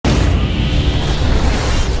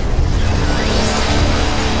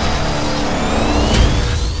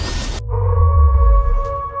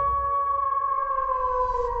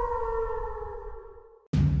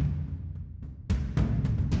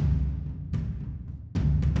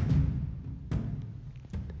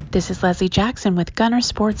This is Leslie Jackson with Gunner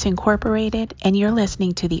Sports Incorporated, and you're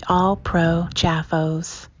listening to the All Pro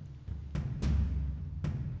Jaffos.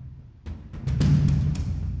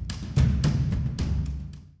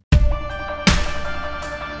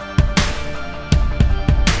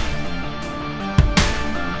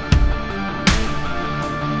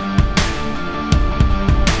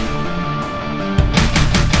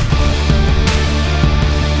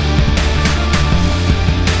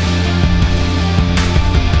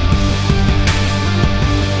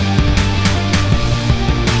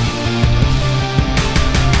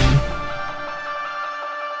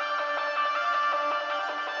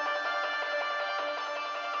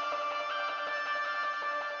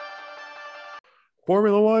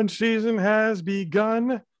 Formula One season has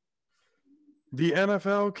begun. The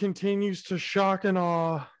NFL continues to shock and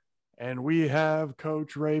awe, and we have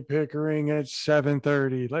Coach Ray Pickering at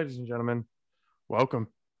 7:30. Ladies and gentlemen, welcome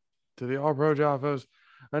to the All Pro Jaffos,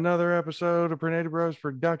 another episode of Pernada Bros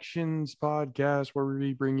Productions podcast, where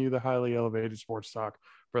we bring you the highly elevated sports talk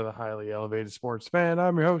for the highly elevated sports fan.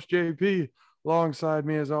 I'm your host, JP. Alongside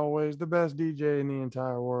me, as always, the best DJ in the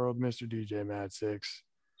entire world, Mr. DJ Mad Six.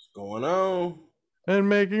 What's going on? And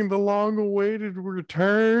making the long-awaited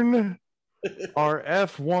return, our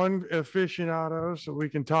F1 aficionado, so we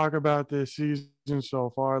can talk about this season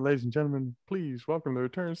so far. Ladies and gentlemen, please welcome the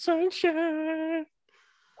return, Sunshine.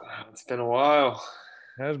 It's been a while.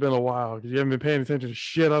 It has been a while because you haven't been paying attention to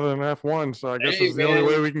shit other than F1, so I guess this is the only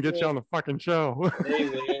way we can get you on the fucking show. Hey,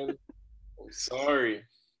 man. I'm sorry.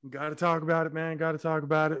 Got to talk about it, man. Got to talk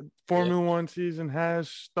about it. Formula One season has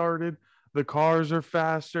started. The cars are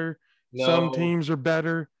faster. No, some teams are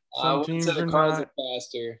better. Some teams are not.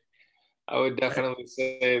 Faster. I would definitely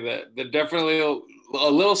say that they're definitely a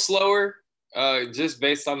little slower, just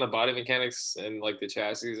based on the body mechanics and like the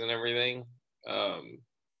chassis and everything.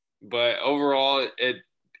 But overall,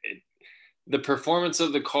 the performance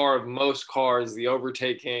of the car, of most cars, the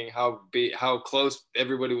overtaking, how close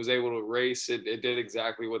everybody was able to race, it did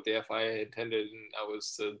exactly what the FIA intended, and that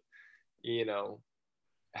was to,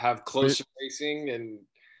 have closer racing, and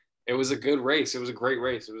it was a good race. It was a great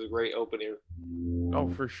race. It was a great opener.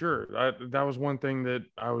 Oh, for sure. That was one thing that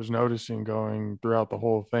I was noticing going throughout the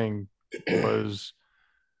whole thing was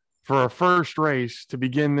for a first race to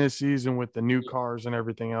begin this season with the new cars and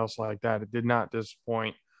everything else like that, it did not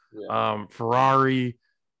disappoint. Yeah. Ferrari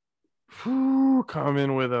come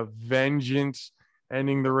in with a vengeance,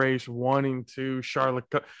 ending the race 1 and 2. Charles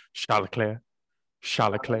Leclerc.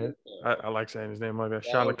 I like saying his name like that.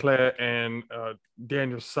 Charles Leclerc and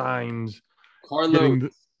Daniel Sainz.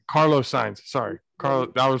 Carlos Sainz. Sorry.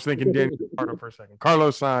 I was thinking Daniel Ricciardo for a second.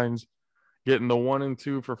 Carlos Sainz getting the 1 and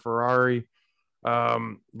 2 for Ferrari.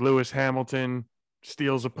 Lewis Hamilton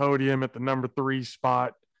steals a podium at the number 3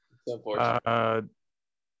 spot.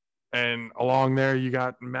 And along there, you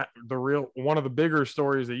got one of the bigger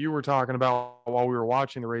stories that you were talking about while we were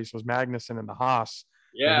watching the race was Magnussen and the Haas.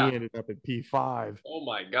 Yeah. And he ended up at P5. Oh,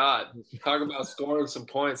 my God. Talk about scoring some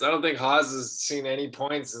points. I don't think Haas has seen any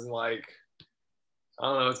points in I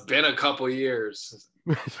don't know. It's been a couple years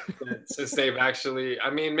since they've actually – I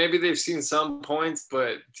mean, maybe they've seen some points,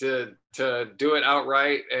 but to do it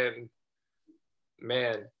outright and,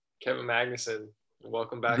 man, Kevin Magnussen,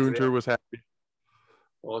 welcome back. Gunter was happy.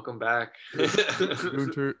 Welcome back.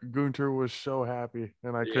 Gunter was so happy,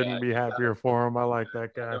 and I couldn't be happier for him. I like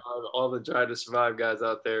that guy. All the Try to Survive guys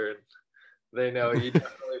out there, and they know you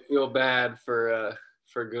definitely feel bad for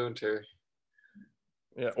Gunter.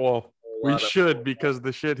 Yeah, well, we should, because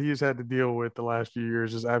the shit he's had to deal with the last few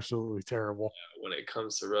years is absolutely terrible. Yeah, when it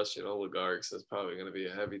comes to Russian oligarchs, it's probably going to be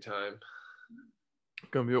a heavy time.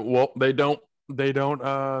 Well, they don't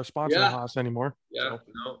sponsor Haas anymore. Yeah, so.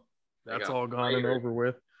 No. That's all gone and over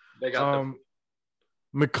with. They got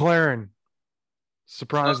McLaren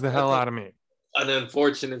surprised the hell out of me. An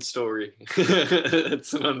unfortunate story.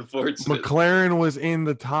 It's an unfortunate. McLaren was in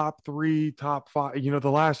the top 3, top 5. The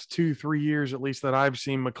last 2-3 years, at least that I've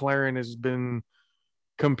seen, McLaren has been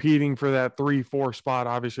competing for that 3-4 spot,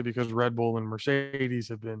 obviously because Red Bull and Mercedes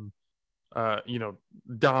have been,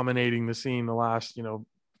 dominating the scene the last,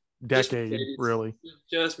 decade, really.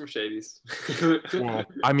 Just Mercedes. Well,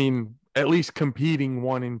 I mean, at least competing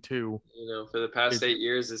 1 and 2. For the past 8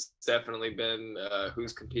 years, it's definitely been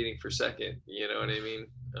who's competing for second. You know what I mean?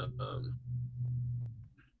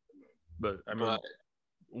 But I mean,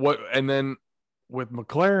 and then with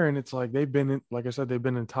McLaren, it's like they've been in, like I said, they've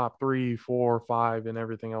been in top 3, 4, 5, and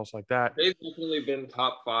everything else like that. They've definitely been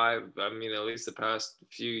top 5. I mean, at least the past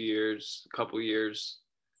couple years.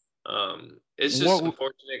 It's just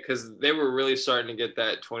unfortunate because they were really starting to get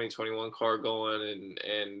that 2021 car going,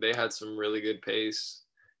 and they had some really good pace.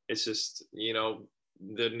 It's just,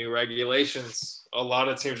 the new regulations, a lot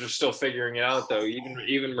of teams are still figuring it out, though.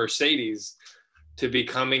 Even Mercedes, to be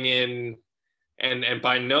coming in and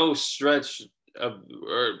by no stretch of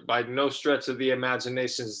the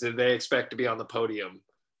imaginations did they expect to be on the podium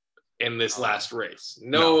in this last race.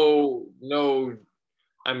 No.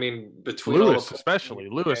 I mean, between Lewis, especially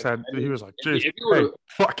Lewis he was like, hey,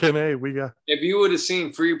 fucking A, we got. If you would have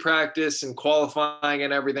seen free practice and qualifying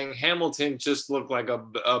and everything, Hamilton just looked like a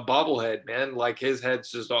bobblehead, man. Like his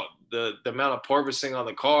head's just the amount of porpoising on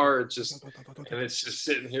the car. It's just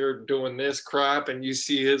sitting here doing this crap, and you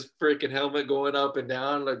see his freaking helmet going up and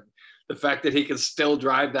down. Like the fact that he can still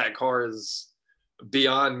drive that car is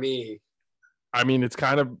beyond me. I mean, it's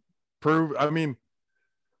kind of proved. I mean,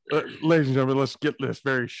 ladies and gentlemen, let's get this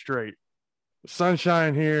very straight.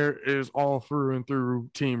 Sunshine here is all through and through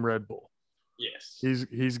Team Red Bull. Yes.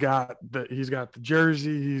 He's got the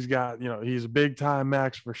jersey, he's got, he's a big time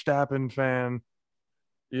Max Verstappen fan,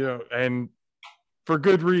 and for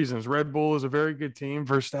good reasons. Red Bull is a very good team.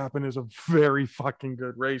 Verstappen is a very fucking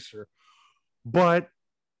good racer. But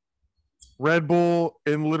Red Bull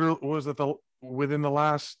within the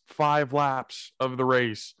last 5 laps of the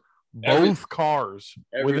race, both cars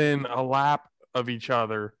within a lap of each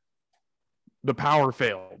other, the power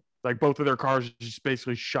failed. Like both of their cars just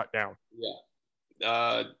basically shut down.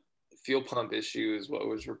 Yeah. Fuel pump issue is what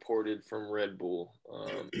was reported from Red Bull.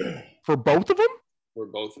 For both of them? For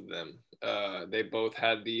both of them. They both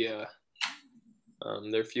had their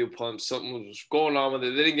fuel pumps. Something was going on with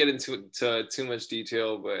it. They didn't get into too much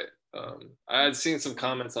detail, but I had seen some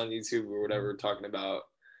comments on YouTube or whatever talking about,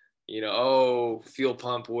 fuel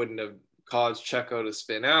pump wouldn't have caused Checo to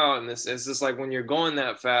spin out. And it's just like when you're going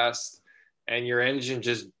that fast and your engine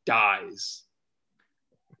just dies,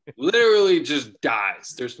 literally just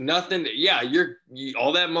dies. There's nothing.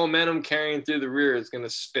 All that momentum carrying through the rear is going to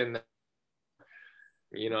spin.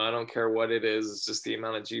 I don't care what it is. It's just the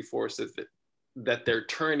amount of G-force that they're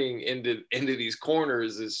turning into these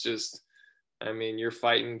corners. It's just, I mean, you're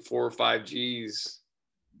fighting 4 or 5 Gs.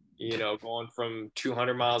 Going from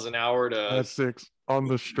 200 miles an hour to that's 6 on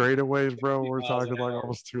the straightaways, bro. We're talking like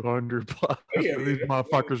almost 200 plus. These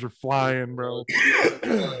motherfuckers are flying, bro.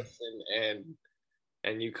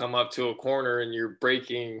 And you come up to a corner and you're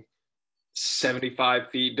braking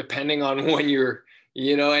 75 feet, depending on when you're,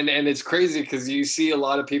 and it's crazy because you see a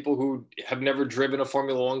lot of people who have never driven a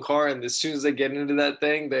Formula One car, and as soon as they get into that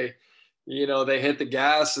thing, they hit the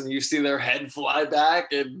gas and you see their head fly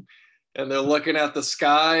back and they're looking at the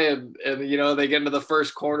sky and they get into the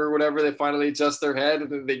first corner or whatever, they finally adjust their head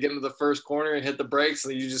and then they get into the first corner and hit the brakes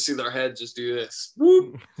and you just see their head just do this.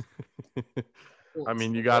 I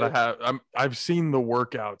mean, you got to have I've seen the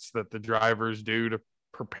workouts that the drivers do to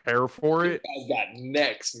prepare for it. These guys got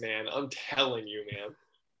necks, man. I'm telling you, man.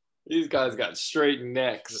 These guys got straight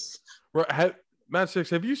necks. Matt Six,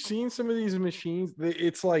 have you seen some of these machines?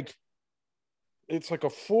 It's like a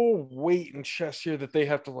full weight and chest here that they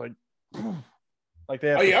have to like they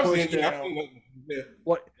have to push down.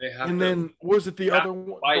 Then was it the other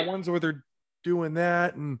one, the ones where they're doing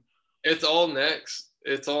that? And it's all necks.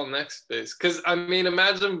 It's all neck space. Because, I mean,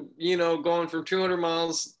 imagine, going from 200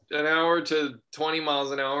 miles an hour to 20 miles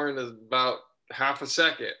an hour in about half a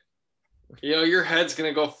second. Your head's going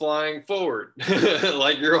to go flying forward.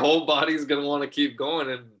 Like your whole body's going to want to keep going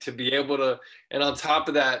and to be able to. And on top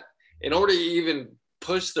of that, in order to even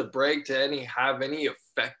push the brake to have any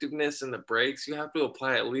effectiveness in the brakes, you have to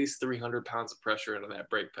apply at least 300 pounds of pressure into that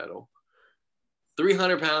brake pedal.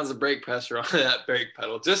 300 pounds of brake pressure on that brake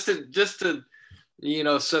pedal just to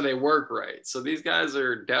so they work right. So these guys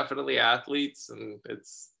are definitely athletes, and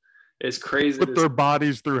it's crazy. Put their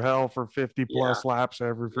bodies through hell for 50 plus laps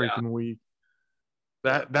every freaking week.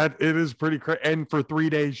 That it is pretty crazy, and for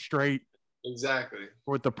 3 days straight. Exactly.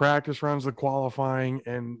 With the practice runs, the qualifying,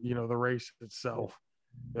 and the race itself.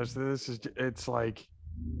 It's like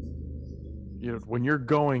when you're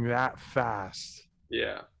going that fast.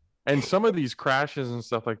 Yeah. And some of these crashes and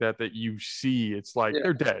stuff like that you see, it's like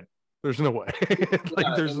they're dead. There's no way.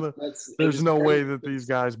 There's no way that these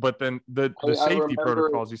guys. But then the safety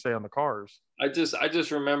protocols you say on the cars. I just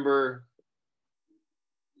remember.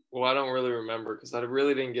 Well, I don't really remember because I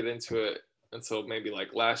really didn't get into it until maybe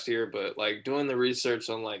like last year. But like doing the research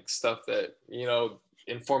on like stuff that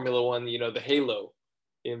in Formula One, the halo,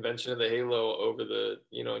 the invention of the halo over the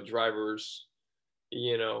driver's,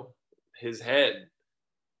 his head.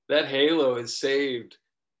 That halo has saved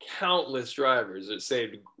countless drivers. It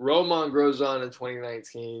saved Romain Grosjean in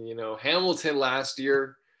 2019. Hamilton last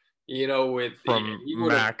year. With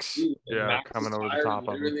Max, coming over the top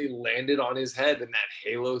of him, really landed on his head, and that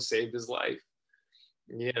halo saved his life.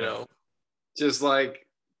 you know, just like,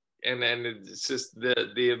 and it's just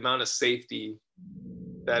the amount of safety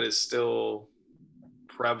that is still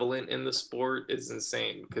prevalent in the sport is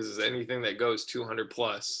insane, because anything that goes 200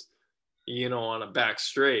 plus, you know, on a back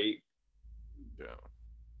straight. Yeah.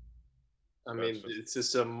 I mean, it's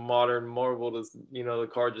just a modern marvel to, you know, the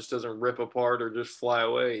car just doesn't rip apart or just fly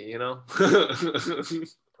away, you know? Pretty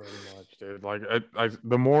much, dude. Like,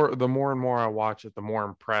 the more and more I watch it, the more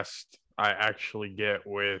impressed I actually get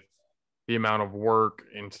with the amount of work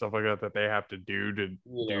and stuff like that they have to do to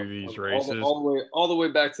do these races. All the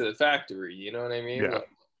way back to the factory, you know what I mean? Yeah.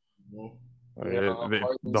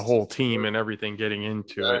 Like, the whole team and everything getting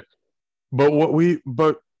into it.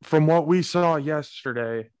 But from what we saw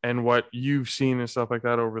yesterday and what you've seen and stuff like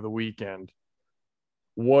that over the weekend,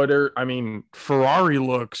 Ferrari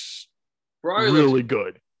looks really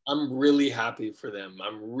good. I'm really happy for them.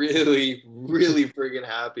 I'm really, really friggin'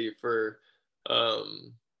 happy for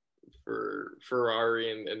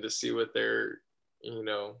Ferrari and to see what their, you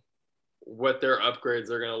know, what their upgrades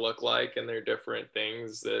are going to look like and their different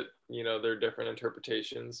things that, you know, their different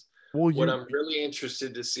interpretations. What I'm really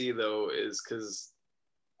interested to see, though, is because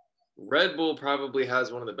Red Bull probably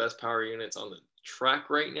has one of the best power units on the track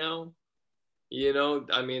right now. You know,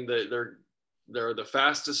 I mean, they're the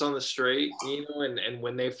fastest on the straight, you know, and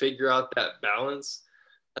when they figure out that balance,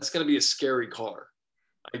 that's going to be a scary car.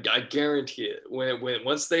 I guarantee it.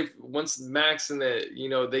 Once Max and the, you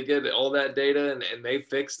know, they get all that data and they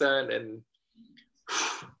fix that, and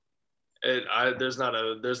there's not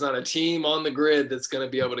a team on the grid that's going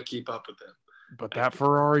to be able to keep up with them. But that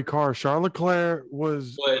Ferrari car, Charles Leclerc that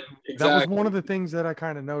was one of the things that I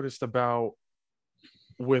kind of noticed about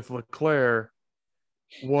with Leclerc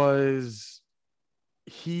was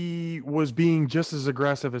he was being just as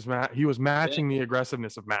aggressive as Max. He was matching the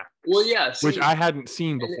aggressiveness of Max. Well, yeah, which I hadn't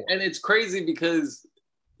seen before. And it's crazy because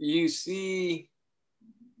you see,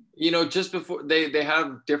 you know, just before they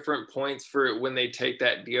have different points for when they take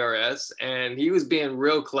that DRS, and he was being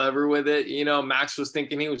real clever with it. You know, Max was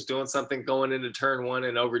thinking he was doing something going into turn one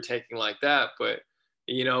and overtaking like that, but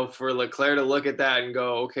you know, for Leclerc to look at that and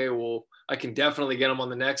go, okay, well, I can definitely get him on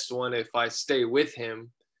the next one if I stay with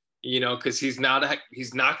him. You know, because he's not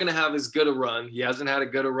going to have as good a run. He hasn't had a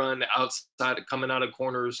good a run outside, coming out of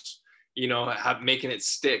corners, you know, making it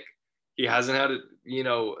stick. He hasn't had it, you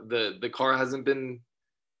know, the car hasn't been,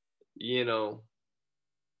 you know,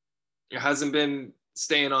 it hasn't been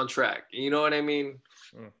staying on track. You know what I mean?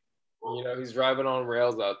 You know, he's driving on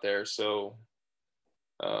rails out there. So,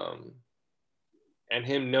 and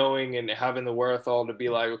him knowing and having the wherewithal to be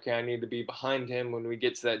like, okay, I need to be behind him when we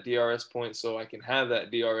get to that DRS point so I can have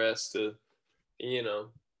that DRS to, you know,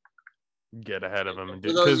 get ahead of him.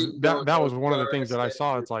 Because that was one of the things that I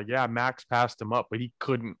saw. It's like, yeah, Max passed him up, but he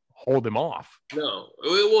couldn't hold him off. No.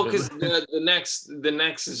 Well, because the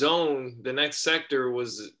next zone, the next sector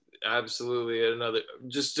was absolutely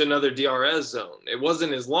another DRS zone. It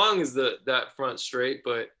wasn't as long as that front straight,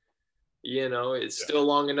 but you know, it's still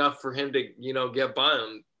long enough for him to, you know, get by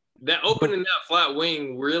him. That opening that flat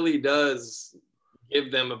wing really does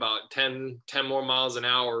give them about 10 more miles an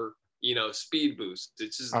hour, you know, speed boost.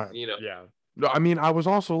 It's just, you know. Yeah. No, I mean, I was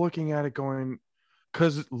also looking at it going,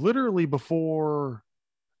 because literally before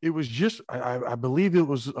it was just, I believe it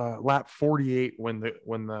was lap 48 when the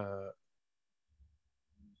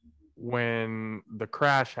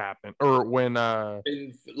crash happened, or when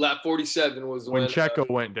lap 47 was when Checo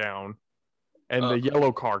went down. And the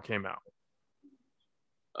yellow car came out.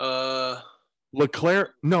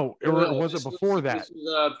 Leclerc, no, was it before that? This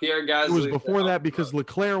was, Pierre Gasly. It was before that because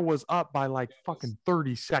Leclerc was up by like fucking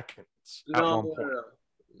 30 seconds at one point.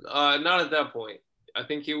 No. Not at that point. I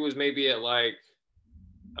think he was maybe at like,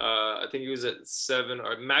 I think he was at 7,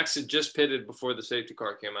 or Max had just pitted before the safety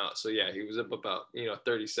car came out. So yeah, he was up about, you know,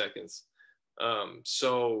 30 seconds.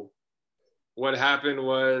 So what happened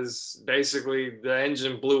was basically the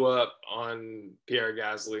engine blew up on Pierre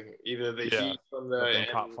Gasly. Either the heat from the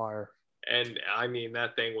caught fire, and I mean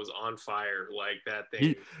that thing was on fire. Like that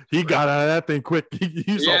thing. He got out of that thing quick.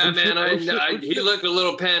 Yeah, man. He looked a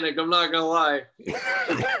little panicked. I'm not gonna lie.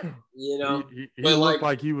 You know, he looked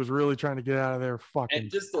like he was really trying to get out of there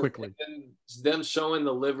fucking quickly. And them showing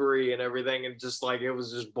the livery and everything, and just like it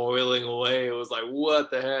was just boiling away. It was like,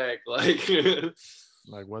 what the heck, like.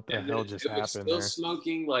 Like what the hell just happened? Still there?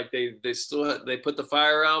 Smoking, like they put the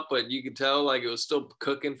fire out, but you could tell like it was still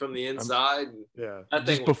cooking from the inside. Yeah,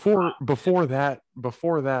 just before that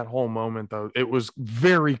whole moment though, it was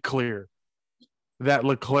very clear that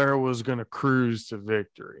Leclerc was going to cruise to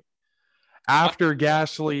victory. After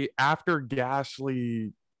Gasly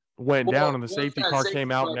went down and the once safety that car safety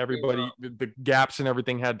came out car and came everybody, out. the gaps and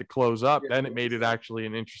everything had to close up, then it made it actually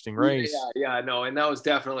an interesting race. Yeah, no, and that was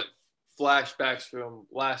definitely flashbacks from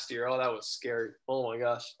last year. Oh, that was scary. Oh my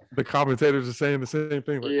gosh. The commentators are saying the same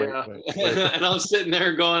thing. Like, Yeah, wait. and I'm sitting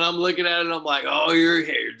there going, I'm looking at it, and I'm like, oh,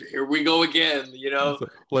 here we go again. You know, So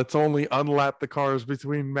let's only unlap the cars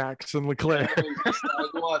between Max and Leclerc.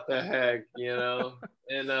 like, what the heck, you know?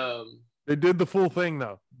 And they did the full thing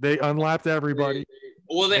though. They unlapped everybody.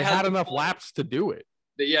 They had enough laps to do it.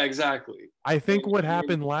 Yeah, exactly. I think what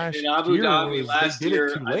happened last in Abu year Dhabi was last they did year,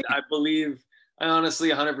 it too late. I honestly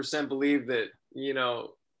 100% believe that, you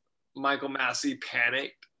know, Michael Massey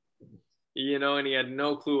panicked, you know, and he had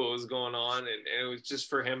no clue what was going on. And it was just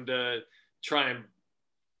for him to try and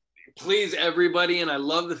please everybody. And I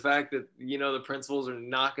love the fact that, you know, the principals are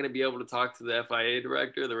not going to be able to talk to the FIA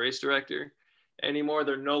director, the race director anymore.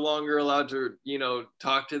 They're no longer allowed to, you know,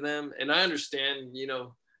 talk to them. And I understand, you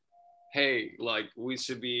know, hey, like we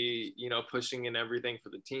should be, you know, pushing in everything for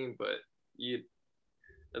the team, but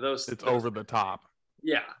it's over the top.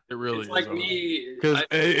 Yeah, it really it's is. Like me, because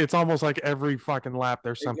it's almost like every fucking lap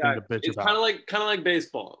there's something to bitch it's about. It's kind of like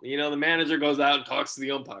baseball. You know, the manager goes out and talks to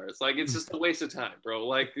the umpire. It's like it's just a waste of time, bro.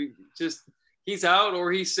 Like just he's out or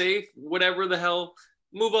he's safe, whatever the hell.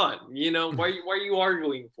 Move on. You know, why are you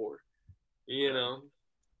arguing for? You know.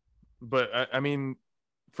 But I mean,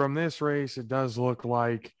 from this race, it does look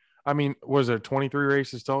like. I mean, was there 23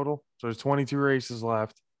 races total? So there's 22 races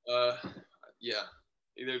left. Yeah.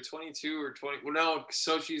 Either 22 or 20. Well, no,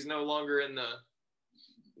 Sochi's no longer in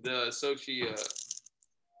the Sochi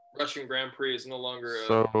Russian Grand Prix is no longer.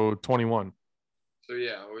 So 21. So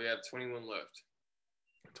yeah, we have 21 left.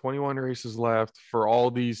 21 races left for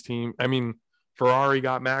all these teams. I mean, Ferrari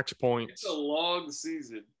got max points. It's a long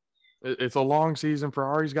season. It's a long season.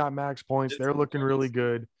 Ferrari's got max points. They're looking really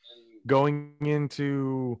good. Going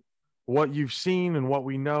into what you've seen and what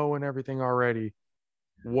we know and everything already,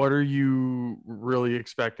 what are you really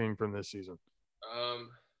expecting from this season?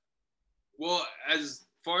 Well, as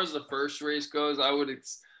far as the first race goes,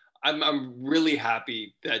 I'm really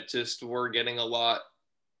happy that just we're getting a lot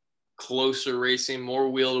closer racing, more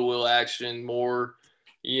wheel-to-wheel action, more,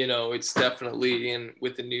 you know, it's definitely in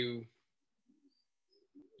with the new,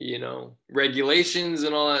 you know, regulations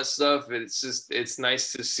and all that stuff. It's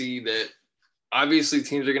nice to see that obviously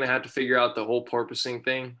teams are going to have to figure out the whole porpoising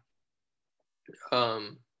thing.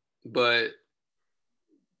 But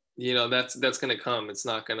you know, that's going to come. It's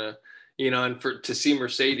not going to, you know, and to see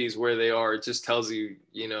Mercedes where they are, it just tells you,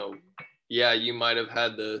 you know, yeah, you might have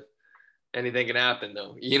had anything can happen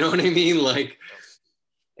though. You know what I mean? Like,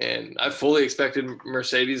 and I fully expected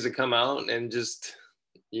Mercedes to come out and just,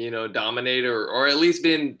 you know, dominate or at least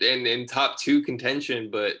be in top two contention.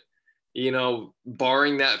 But, you know,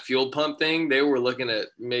 barring that fuel pump thing, they were looking at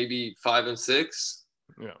maybe 5 and 6.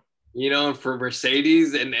 Yeah. You know, and for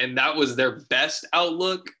Mercedes, and that was their best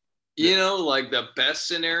outlook, you know, like the best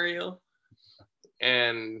scenario.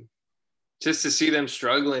 And just to see them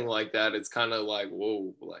struggling like that, it's kind of like,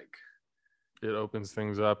 whoa, like. It opens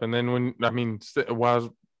things up. And then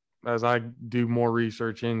as I do more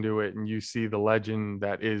research into it and you see the legend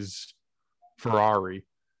that is Ferrari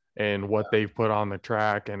and what they've put on the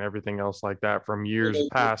track and everything else like that from years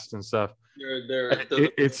past and stuff,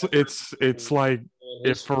 it's like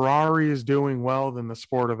if Ferrari is doing well, then the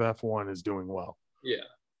sport of F1 is doing well. Yeah.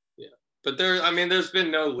 But there's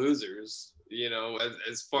been no losers, you know,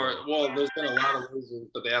 as far, well, there's been a lot of losers,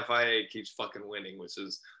 but the FIA keeps fucking winning, which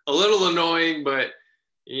is a little annoying, but,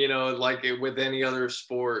 you know, like with any other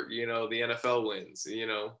sport, you know, the NFL wins, you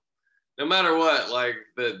know, no matter what, like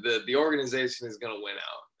the organization is going to win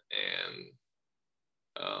out.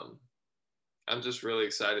 And I'm just really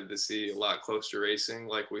excited to see a lot closer racing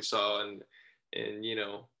like we saw. And you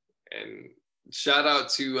know, and shout out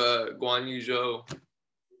to Guan Yu Zhou.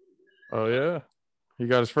 Oh, yeah. He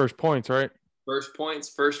got his first points, right? First points,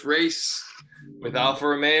 first race with Alfa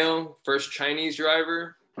Romeo, first Chinese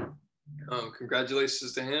driver.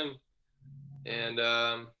 Congratulations to him. And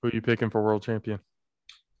who are you picking for world champion?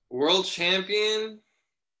 World champion?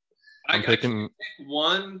 I can't pick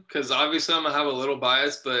one because obviously I'm going to have a little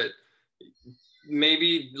bias, but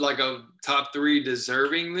maybe like a top 3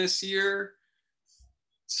 deserving this year.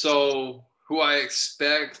 So who I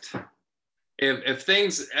expect... If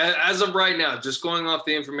things, as of right now, just going off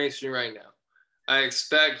the information right now, I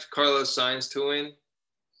expect Carlos Sainz to win.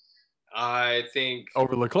 I think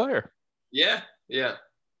over Leclerc. Yeah. Okay.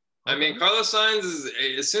 I mean, Carlos Sainz is,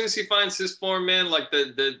 as soon as he finds his form, man, like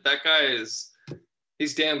that guy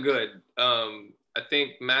he's damn good. I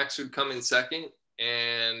think Max would come in second,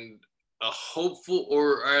 and a hopeful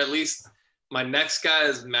or at least my next guy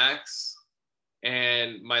is Max,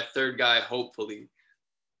 and my third guy, hopefully,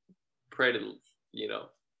 pray to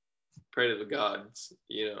the gods,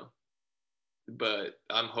 But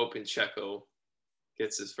I'm hoping Checo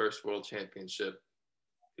gets his first world championship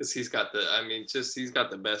because he's got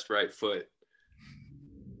the best right foot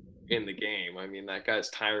in the game. I mean, that guy's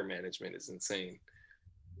tire management is insane,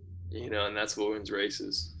 and that's what wins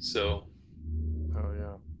races. So, oh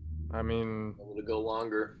yeah, I mean, able to go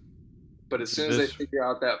longer. But as soon as they figure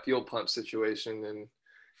out that fuel pump situation and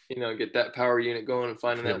get that power unit going and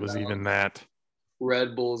finding that, it was even that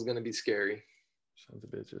Red Bull is going to be scary. Sons of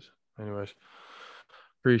bitches. Anyways,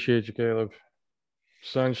 appreciate you, Caleb.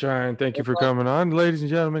 Sunshine, thank you for coming on. Ladies and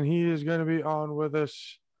gentlemen, he is going to be on with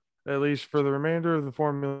us at least for the remainder of the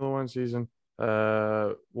Formula One season,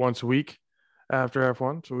 once a week after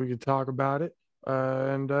F1, so we could talk about it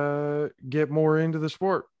and get more into the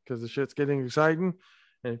sport because the shit's getting exciting.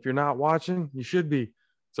 And if you're not watching, you should be.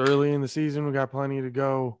 It's early in the season. We got plenty to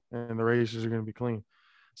go, and the races are going to be clean.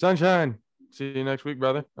 Sunshine, see you next week,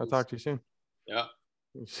 brother. I'll talk to you soon. Yeah.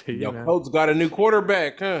 See you, Your man. coach got a new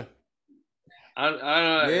quarterback, huh? I don't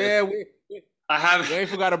know. Yeah, we ain't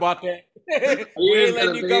forgot about that. We ain't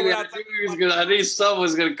letting you go without I knew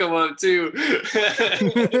someone's going to come up, too.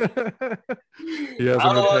 Yes,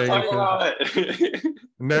 I don't want to talk about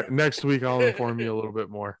it. Next week, I'll inform you a little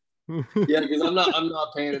bit more. Yeah, because I'm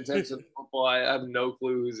not paying attention to football. I have no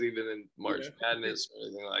clue who's even in March Madness or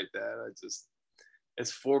anything like that.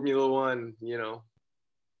 It's Formula One, 24/7.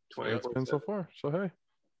 It's been so far. So hey,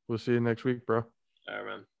 we'll see you next week, bro. All right,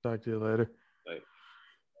 man. Talk to you later. Bye.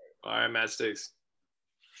 All right, Matt Sticks.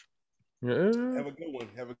 Yeah. Have a good one.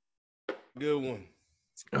 Have a good one.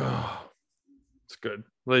 Oh, it's good,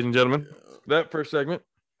 ladies and gentlemen. That first segment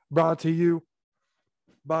brought to you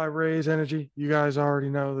by Raise Energy. You guys already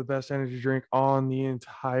know the best energy drink on the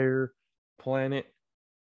entire planet.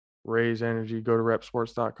 Raise Energy. Go to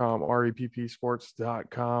repsports.com,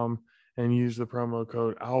 reppsports.com, and use the promo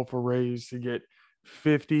code AlphaRaise to get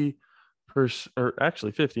 50%, or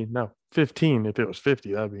actually 50, no, 15. If it was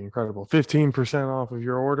 50, that'd be incredible. 15% off of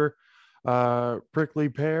your order. Prickly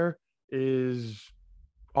Pear is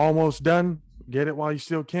almost done. Get it while you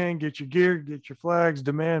still can. Get your gear, get your flags,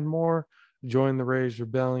 demand more. Join the Raise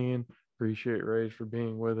Rebellion. Appreciate Raise for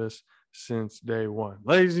being with us since day one.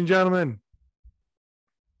 Ladies and gentlemen,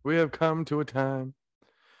 we have come to a time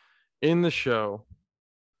in the show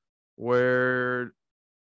where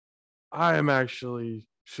I am actually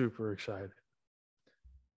super excited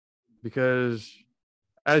because,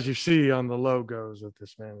 as you see on the logos that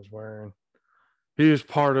this man is wearing, he is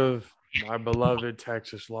part of my beloved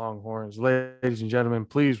Texas Longhorns. Ladies and gentlemen,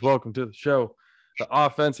 please welcome to the show the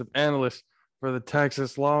offensive analyst for the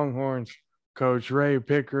Texas Longhorns, Coach Ray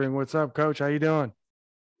Pickering. What's up, Coach? How you doing?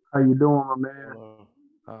 How you doing, my man?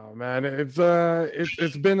 Oh man,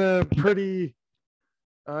 it's been a pretty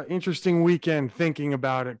interesting weekend thinking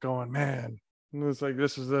about it. Going, man, it's like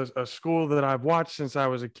this is a school that I've watched since I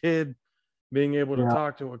was a kid. Being able to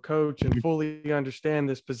talk to a coach and fully understand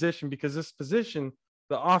this position, because this position,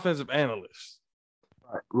 the offensive analyst,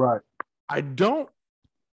 right. I don't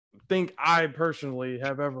think I personally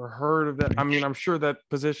have ever heard of that. I mean, I'm sure that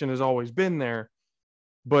position has always been there,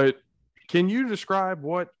 but can you describe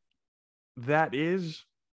what that is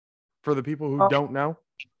for the people who don't know?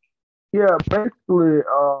 Yeah, basically,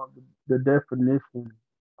 the definition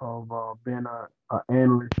of being an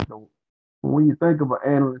analyst. When you think of an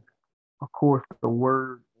analyst, of course, the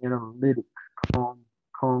word analytics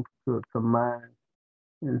comes to mind,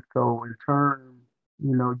 and so in turn,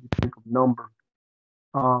 you think of numbers.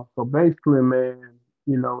 So basically, man,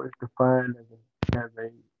 it's defined as a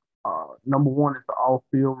number one, it's an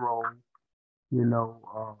off-field role.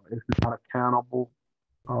 It's not accountable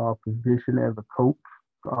position as a coach.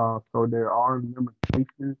 So there are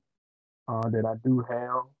limitations that I do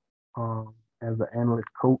have as an analyst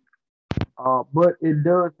coach. But it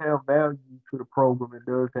does have value to the program. It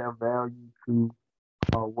does have value to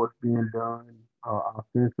what's being done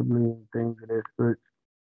offensively and things of that such.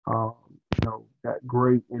 Got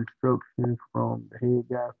great instructions from the head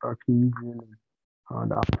guy, Sarkeesian, and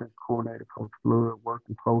the offensive coordinator, Coach Flood,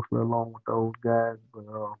 working closely along with those guys. But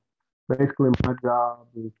basically, my job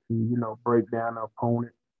is to, break down the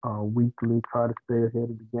opponent weekly, try to stay ahead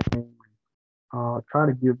of the game, try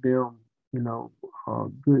to give them,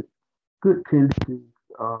 good tendencies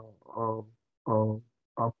of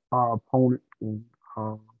our opponents, and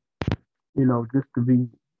just to be,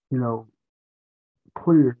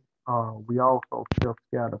 clear. We also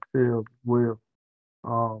self-scout ourselves as well.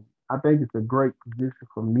 I think it's a great position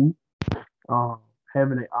for me.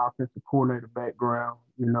 having an offensive coordinator background,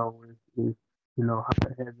 is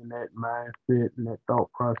having that mindset and that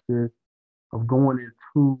thought process of going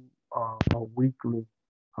into a weekly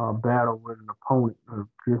battle with an opponent, of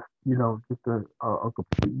just a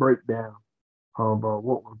complete breakdown of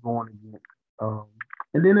what we're going against.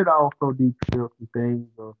 And then it also details some things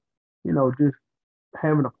of, just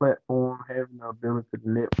having a platform, having the ability to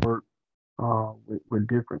network with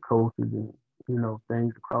different coaches and,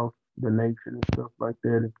 things across the nation and stuff like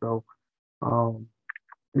that. And so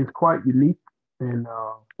it's quite unique. And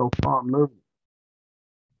so far, I'm loving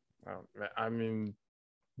it. I mean,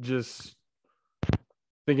 just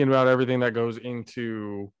thinking about everything that goes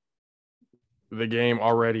into the game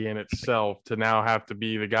already in itself, to now have to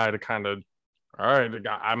be the guy to kind of, all right,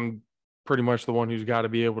 I'm pretty much the one who's got to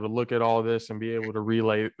be able to look at all this and be able to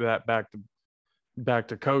relay that back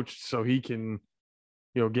to coach so he can,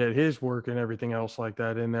 get his work and everything else like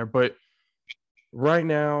that in there. But right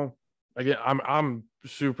now, again, I'm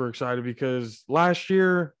super excited because last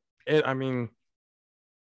year, that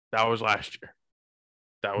was last year.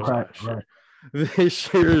 That was last year.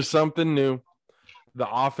 This year is something new. The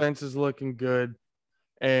offense is looking good,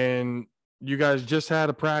 and you guys just had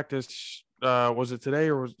a practice. Was it today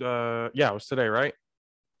or was it was today, right?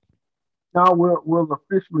 No, we'll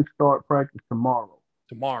officially start practice tomorrow.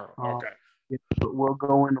 Tomorrow, okay. We'll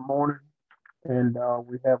go in the morning, and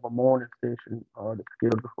we have a morning session that's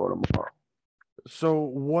scheduled for tomorrow. So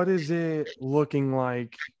what is it looking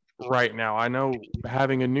like right now? I know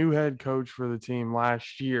having a new head coach for the team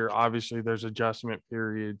last year, obviously there's adjustment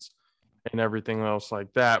periods and everything else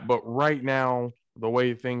like that. But right now, the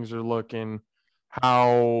way things are looking,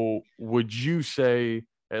 how would you say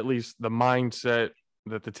at least the mindset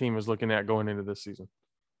that the team is looking at going into this season?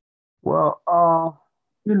 Well,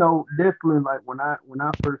 definitely like when I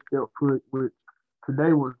first stepped foot, which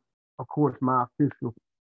today was, of course, my official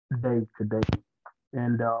day today.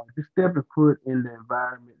 And just stepping foot in the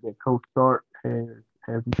environment that Coach Stark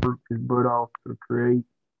has worked his butt off to create,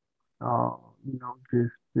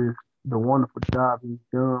 just the wonderful job he's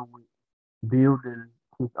done with building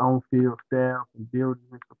his own field staff and building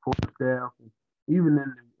his support staff, and even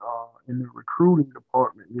in the recruiting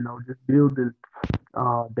department, just building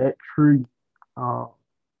that tree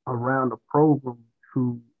around the program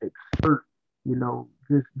to exert,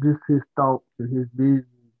 just his thoughts and his visions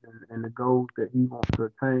and the goals that he wants to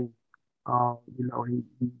attain.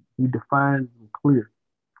 He defines them clear.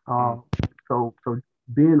 So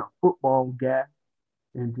being a football guy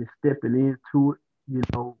and just stepping into it, you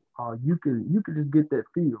can just get that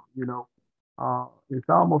feel. It's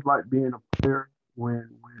almost like being a player when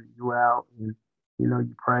you're out and you're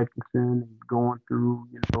practicing and going through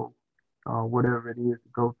whatever it is to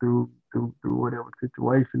go through whatever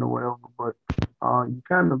situation or whatever. But you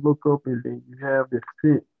kind of look up and then you have this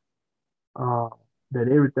sense that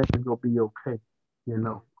everything is gonna be okay.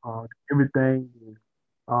 Everything is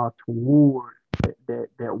toward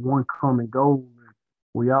that one common goal. And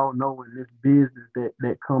we all know in this business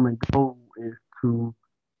that common goal is to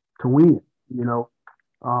win.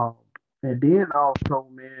 And then also,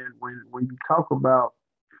 man, when you talk about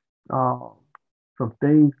some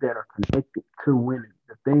things that are connected to winning,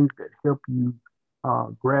 the things that help you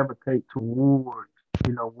gravitate towards,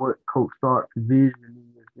 what Coach Stark's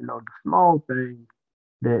vision is, the small things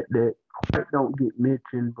that quite don't get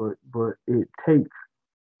mentioned, but it takes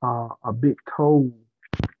a big toll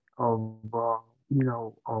of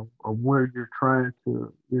of where you're trying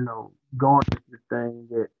to, garner this thing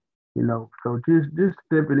that, so just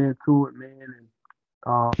stepping into it, man,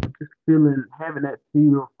 and just having that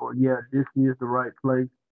feel for, this is the right place.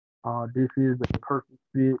 This is the perfect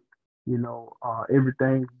fit.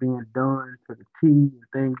 Everything's being done to the T and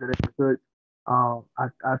things of that such.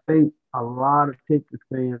 I think a lot of Texas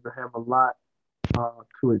fans will have a lot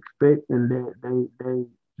to expect, and that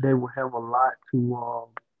they will have a lot to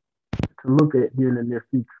look at here in the near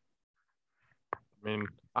future. I mean,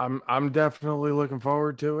 I'm definitely looking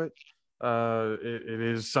forward to it. It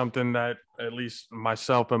is something that at least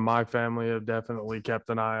myself and my family have definitely kept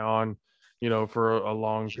an eye on, for a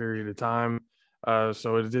long period of time.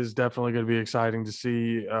 So it is definitely going to be exciting to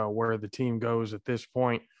see where the team goes at this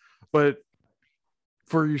point. But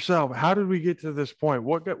for yourself, how did we get to this point?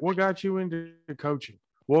 What got you into coaching?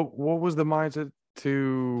 What was the mindset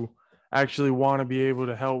to actually want to be able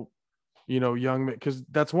to help, young men? Because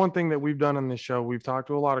that's one thing that we've done on this show. We've talked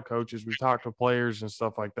to a lot of coaches, we've talked to players and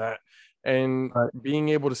stuff like that. And being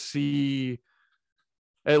able to see,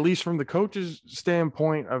 at least from the coach's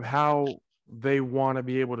standpoint, of how they want to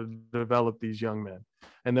be able to develop these young men.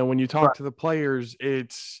 And then when you talk to the players,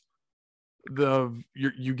 it's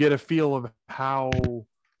you get a feel of how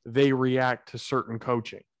they react to certain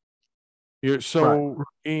coaching. So Right.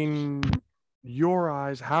 in your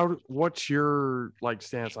eyes, what's your like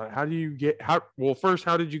stance on it? How do you get first,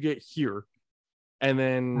 how did you get here? And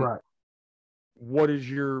then Right. what is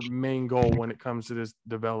your main goal when it comes to this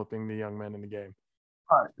developing the young men in the game?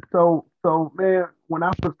 All right. So man, when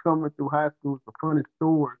I was coming through high school, it's a funny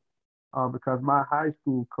story. Because my high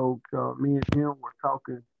school coach, me and him were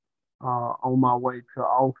talking on my way to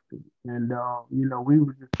Austin, and we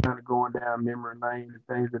were just kind of going down memory lane and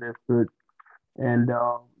things of that sort. And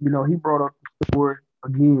he brought up the story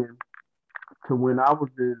again to when I was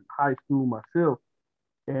in high school myself.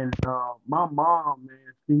 And my mom,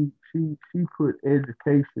 man, she put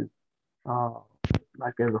education uh,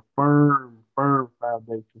 like as a firm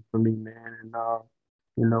foundation for me, man. And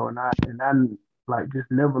and I like just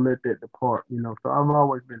never let that depart. So I've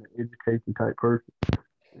always been an education type person.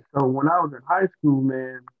 So when I was in high school,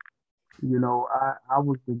 man, I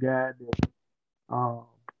was the guy that um,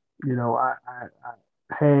 I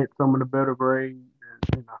had some of the better grades,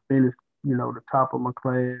 and I finished the top of my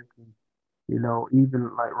class. And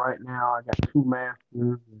even like right now, I got two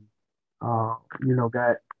masters, and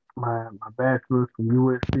got my bachelor's from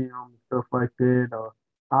USM and stuff like that.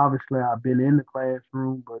 Obviously, I've been in the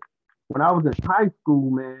classroom, but when I was in high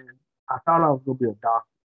school, man, I thought I was gonna be a doctor.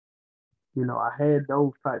 I had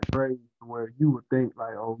those type grades where you would think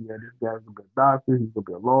like, oh yeah, this guy's gonna be a doctor, he's gonna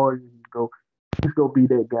be a lawyer, he's gonna be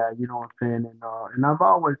that guy. You know what I'm saying? And I've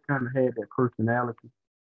always kind of had that personality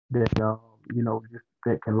that just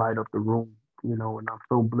that can light up the room. And I'm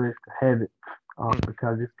so blessed to have it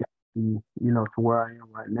because it's got me, to where I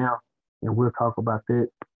am right now. And we'll talk about that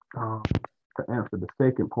um, to answer the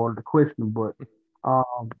second part of the question. But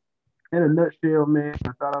um, in a nutshell, man,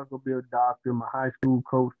 I thought I was gonna be a doctor. My high school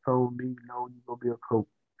coach told me, "No, you're gonna be a coach."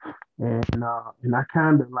 And I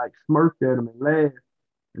kind of like smirked at him and laughed.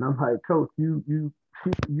 And I'm like, Coach, you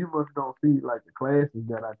must don't see like the classes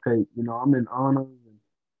that I take. I'm in honors and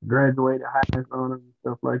graduated highest honors and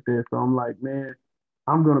stuff like that. So I'm like, man,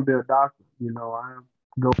 I'm gonna be a doctor. I'm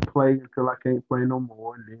go play until I can't play no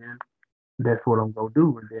more, and then that's what I'm gonna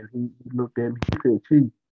do. And then he looked at me. He said,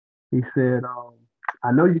 Chief, he said,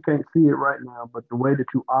 I know you can't see it right now, but the way that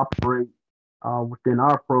you operate within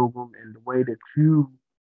our program and the way that you,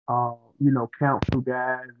 counsel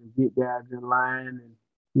guys and get guys in line, and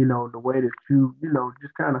the way that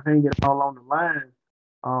just kind of hang it all on the line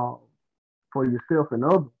uh, for yourself and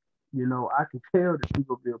others. I can tell that you're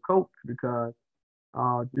gonna be a coach because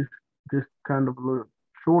just kind of a little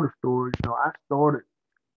shorter story. I started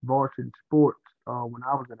varsity sports when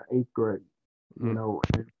I was in the eighth grade. And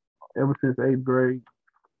ever since eighth grade,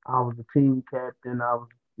 I was a team captain. I was,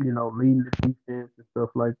 leading the defense and stuff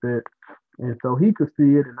like that. And so he could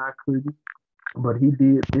see it and I couldn't, but he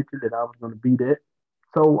did mention that I was going to be that.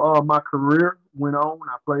 So my career went on.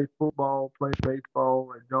 I played football, played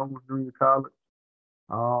baseball at Jones Junior College.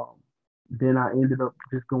 Um, then I ended up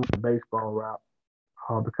just going the baseball route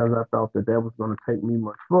because I thought that was going to take me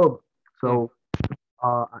much further. So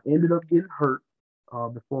I ended up getting hurt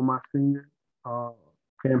before my senior uh,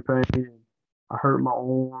 campaign. And I hurt my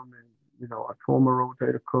arm, and I tore my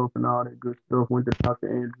rotator cuff and all that good stuff. Went to Dr.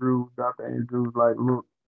 Andrews. Dr. Andrews like, look,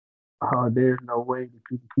 there's no way that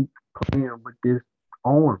you can keep playing with this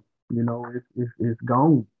arm. It's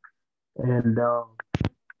gone. And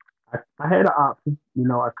I had an option.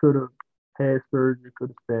 I could have had surgery, could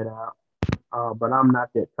have sat out. But I'm not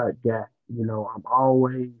that type guy. I'm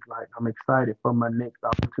always like, I'm excited for my next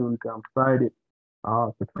opportunity. I'm excited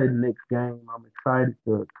to play the next game. I'm excited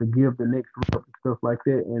to give the next rep and stuff like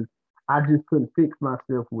that. And I just couldn't fix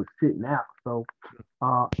myself with sitting out. So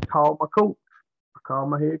I called my coach. I called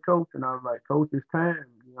my head coach, and I was like, Coach, it's time.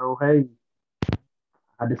 Hey,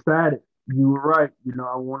 I decided you were right.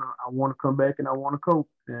 I wanna come back and I want to coach.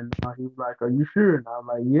 And he was like, Are you sure? And I was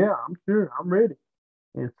like, Yeah, I'm sure. I'm ready.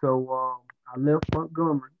 And so I left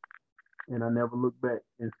Montgomery and I never looked back.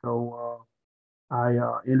 And so I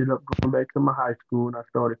ended up going back to my high school and I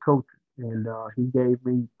started coaching. And he gave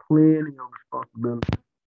me plenty of responsibility.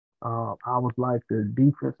 I was like the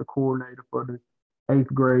defensive coordinator for the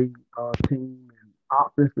eighth grade team and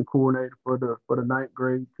offensive coordinator for the ninth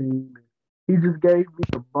grade team. And he just gave me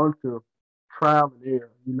a bunch of trial and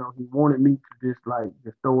error. He wanted me to just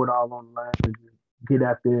throw it all on the line and just get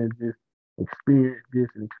out there and just experience this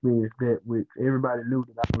and experience that, which everybody knew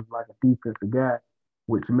that I was like a defensive guy,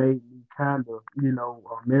 which made me kind of,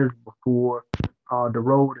 miserable for the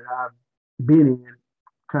role that I've been in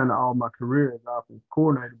kind of all my career as offensive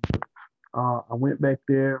coordinator. I went back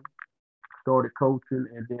there, started coaching,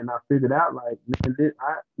 and then I figured out like, man,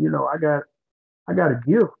 I got a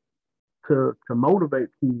gift to motivate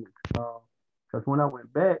kids. Because when I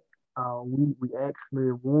went back, we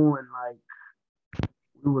actually won like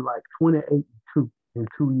we were like 28-2 in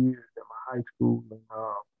 2 years at my high school,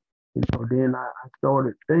 and then I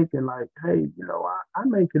started thinking like, hey, I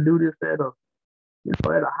may could do this at a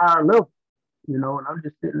higher level, and I'm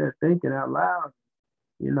just sitting there thinking out loud,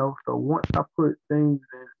 So once I put things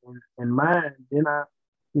in mind, then I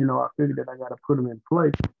figured that I got to put them in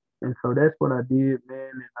place. And so that's what I did,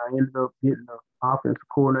 man. And I ended up getting an offensive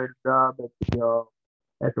coordinator job at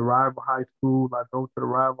the rival high school. I go to the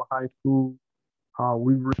rival high school.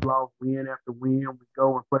 We reel off win after win. We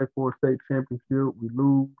go and play for a state championship. We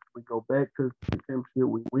lose. We go back to the state championship.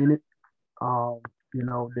 We win it.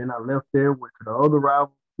 Then I left there, went to the other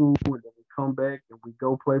rival school, and then we come back and we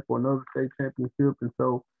go play for another state championship. And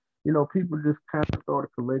so, people just kind of started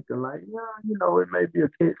collecting, like, yeah, it may be a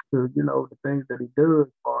catch to, the things that he does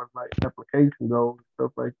as far as like application goes and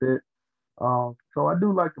stuff like that. So I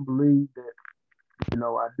do like to believe that,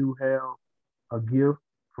 I do have a gift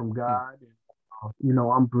from God, and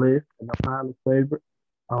I'm blessed and I'm highly favored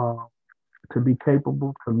to be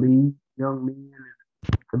capable to lead young men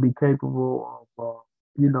and to be capable of,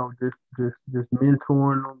 just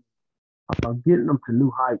mentoring them, getting them to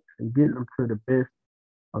new heights and getting them to the best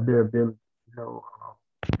of their ability.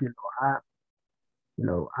 You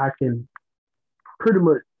know, I, I can pretty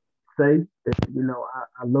much say that,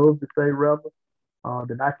 I love to say rather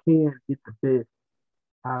that I can get the best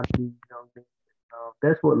out of these young men.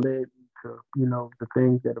 That's what led me to, the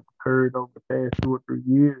things that have occurred over the past 2 or 3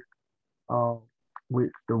 years.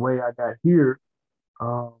 Which the way I got here,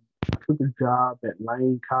 I took a job at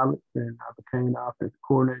Lane College and I became the offensive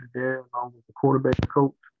coordinator there along with the quarterback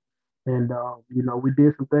coach. And, we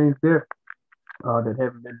did some things there that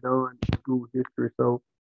haven't been done in school history. So,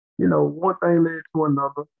 one thing led to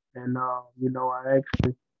another. And, I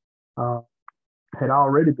actually had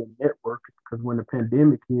already been networking because when the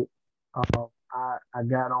pandemic hit, I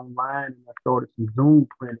got online and I started some Zoom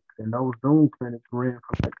clinics. And those Zoom clinics ran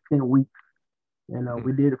for like 10 weeks. And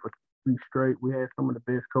we did it for 2 weeks straight. We had some of the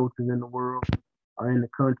best coaches in the world in the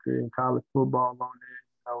country in college football on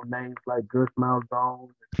there. Names like Gus Malzahn,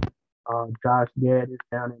 Josh Gaddis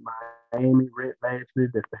down in Miami, Rhett Lashley,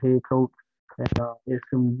 that's the head coach at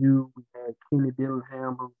SMU. We had Kenny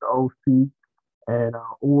Dillingham, who's the OC at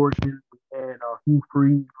Oregon. We had Hugh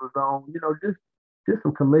Freeze was on. Just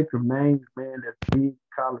some collective names, man, that's big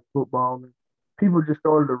college football. And people just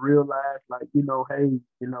started to realize, like, hey, he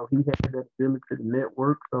had that ability to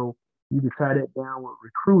network, so you can tie that down with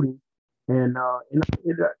recruiting, and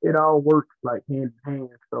it all works like hand in hand.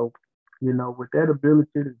 So, with that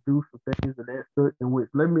ability to do some things of that such, in which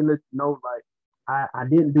let me let you know, like, I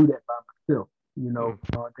didn't do that by myself.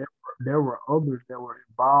 There were others that were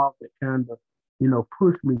involved that kind of,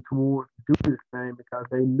 pushed me towards do this thing because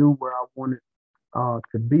they knew where I wanted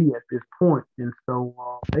to be at this point. And so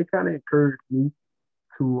they kind of encouraged me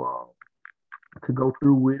to go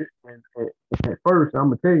through with it. And at first, I'm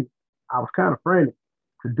gonna tell you, I was kind of frantic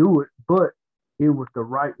to do it, but it was the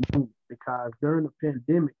right move because during the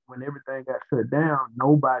pandemic, when everything got shut down,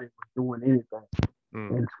 nobody was doing anything.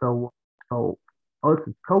 And so us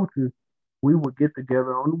as coaches, we would get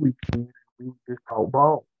together on the weekend and we would just talk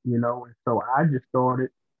ball, And so I just started,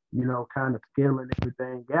 kind of scaling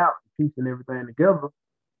everything out and piecing everything together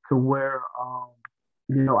to where,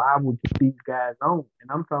 I would get these guys on.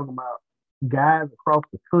 And I'm talking about guys across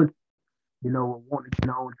the country, wanting to get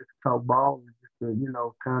on just to talk ball and just to,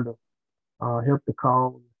 kind of help the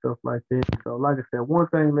cause and stuff like that. So, like I said, one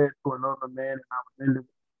thing led to another, man, and I was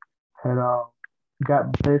had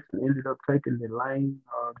got blessed and ended up taking the Lane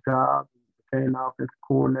job and became the offensive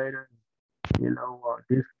coordinator.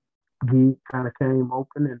 This gig kind of came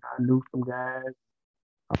open, and I knew some guys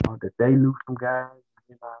that they knew some guys,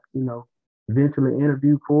 and I, eventually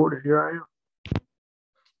interviewed for it, and here I am.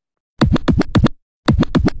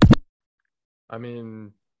 I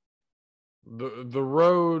mean, the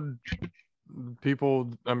road,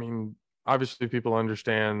 people, obviously people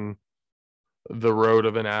understand the road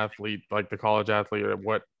of an athlete, like the college athlete, or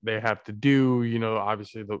what they have to do,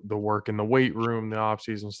 obviously the work in the weight room, the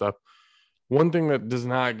off-season stuff. One thing that does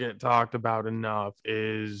not get talked about enough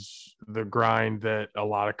is the grind that a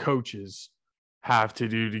lot of coaches have to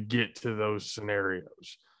do to get to those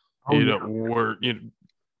scenarios.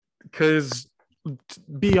 Because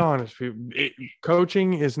be honest,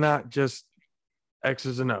 coaching is not just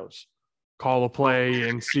X's and O's. Call a play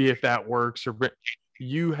and see if that works. Or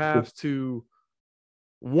you have to,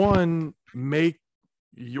 one, make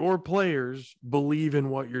your players believe in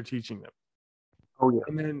what you're teaching them. Oh yeah.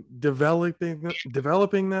 And then developing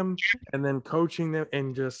them, and then coaching them,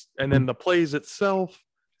 and then the plays itself,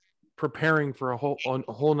 preparing for a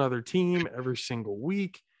whole nother team every single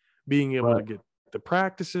week, being able to get the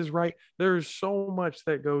practices right. There's so much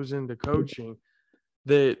that goes into coaching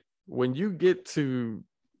that when you get to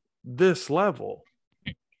this level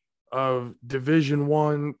of Division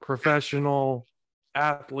I professional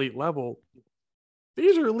athlete level,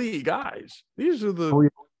 these are elite guys. These are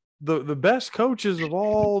the best coaches of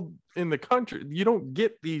all in the country. You don't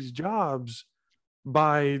get these jobs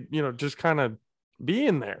by, just kind of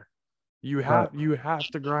being there. You have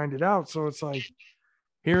to grind it out. So it's like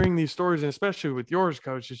hearing these stories, and especially with yours,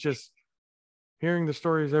 Coach, it's just hearing the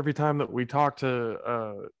stories every time that we talk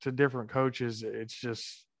to different coaches. It's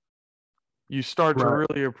just, you start to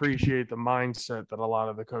really appreciate the mindset that a lot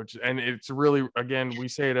of the coaches, and it's really, again, we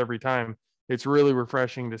say it every time, it's really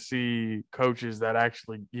refreshing to see coaches that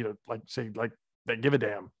actually, that give a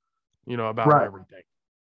damn, about everything.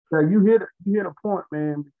 Yeah, you hit a point,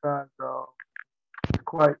 man, because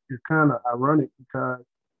it's kind of ironic because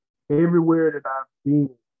everywhere that I've been,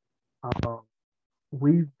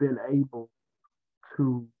 we've been able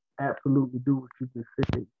to absolutely do what you just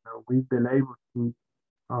said. We've been able to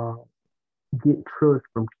get trust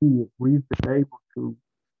from kids. We've been able to,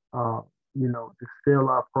 just sell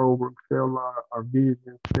our program, sell our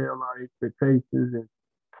vision, sell our expectations, and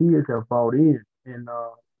kids have bought in. And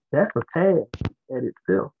that's a task at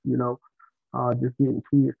itself, just getting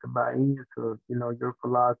kids to buy into, your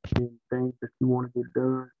philosophy and things that you want to get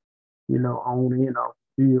done, on and off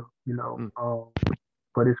the field,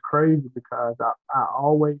 but it's crazy because I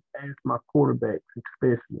always ask my quarterbacks,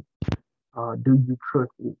 especially, do you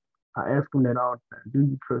trust me? I ask them that all the time. Do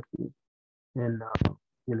you trust me? And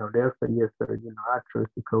they'll say yes, sir. I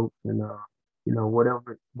trust the coach, and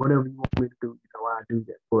whatever you want me to do, I do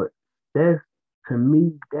that. But to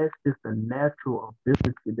me, that's just a natural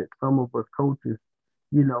ability that some of us coaches,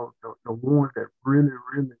 the ones that really,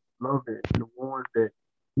 really love it, the ones that,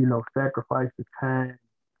 sacrifice the time,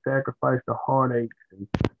 sacrifice the heartaches, and,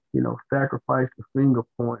 sacrifice the finger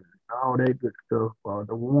pointing, all that good stuff,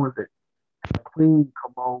 the ones that clean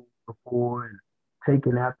commodes before and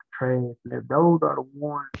taking out the trash. And those are the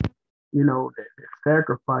ones, that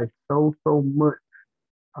sacrifice so much.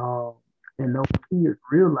 And those kids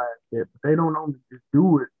realize that, but they don't only just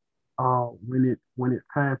do it when it's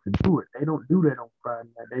time to do it. They don't do that on Friday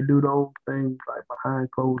night. They do those things like behind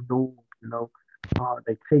closed doors.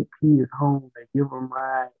 They take kids home. They give them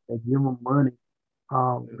rides. They give them money.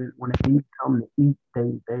 When they need something to eat,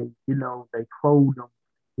 they clothe them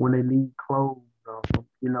when they need clothes.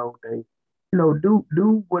 They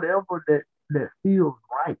do whatever that feels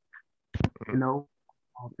right. And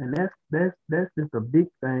that's just a big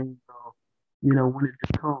thing. When it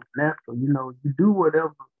just comes natural, you do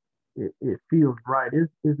whatever it feels right.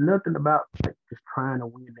 It's nothing about like just trying to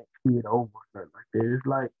win that kid over or something like that. It's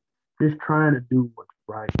like just trying to do what's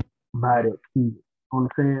right by that kid. You know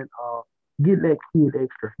what I'm saying? Getting that kid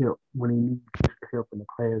extra help when he needs extra help in the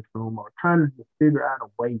classroom, or trying to just figure out a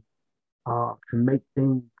way to make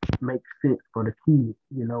things make sense for the kids,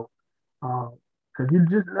 because you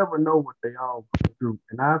just never know what they all go through.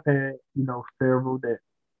 And I've had, several that,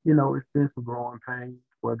 it's been some growing pains,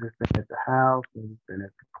 whether it's been at the house and it's been at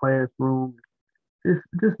the classroom,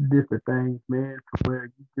 just different things, man, to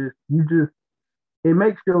where you just, it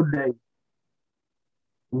makes your day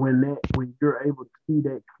when you're able to see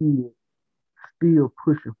that kid still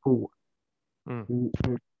pushing forward. And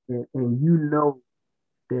you know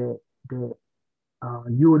that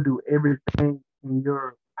you'll do everything in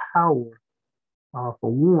your power,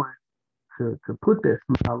 for one, to put that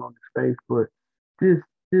smile on his face, but just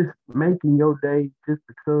making your day just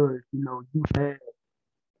because, you had,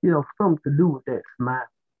 something to do with that smile.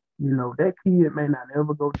 That kid may not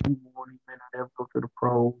ever go to D1, he may not ever go to the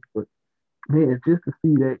pros, but man, just to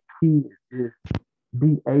see that kid just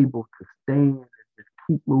be able to stand and just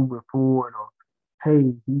keep moving forward, or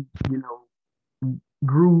hey, he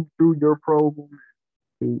grew through your program,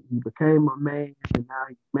 he became a man, and now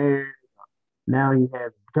he's married, now he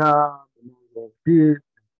has a job, and now he has this,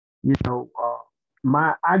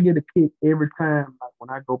 I get a kick every time, like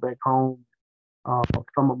when I go back home.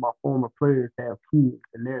 Some of my former players have kids,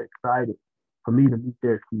 and they're excited for me to meet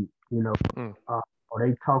their kids, or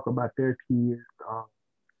they talk about their kids.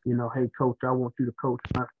 Hey, coach, I want you to coach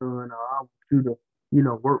my son, or I want you to,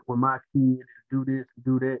 work with my kid and do this and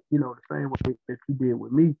do that, the same way that you did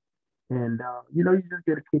with me. And, you just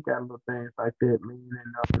get a kick out of little things like that, man.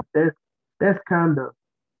 And that's kind of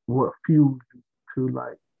what fuels you to,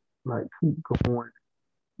 like keep going,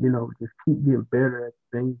 just keep getting better at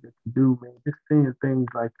the things that you do, man. Just seeing things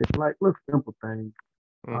like that, like little simple things.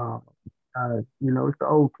 It's the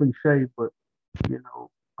old cliche, but you know,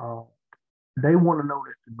 uh, they want to know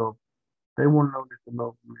that you love them. They want to know that you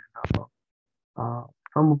love them. And,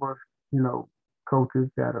 some of us, coaches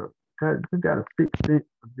got a sixth sense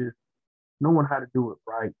of just knowing how to do it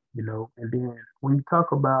right, And then when you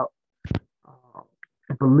talk about uh,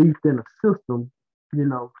 belief in a system,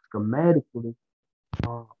 schematically,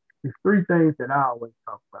 there's three things that I always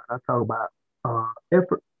talk about. I talk about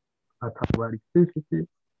effort, I talk about efficiency,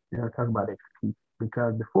 and I talk about execution.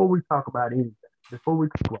 Because before we talk about anything, before we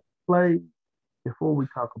talk about play, before we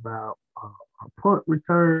talk about a punt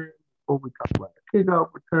return, before we talk about a kickoff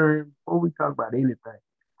return, before we talk about anything,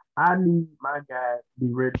 I need my guys to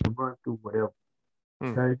be ready to run through whatever.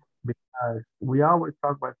 Okay? Because we always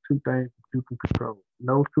talk about two things that you can control. And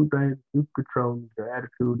those two things that you can control is your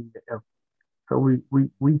attitude and your effort. So we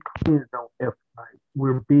depend on effort. Like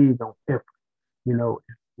we're big on effort.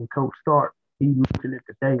 And Coach Stark, he mentioned it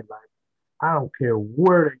today. Like I don't care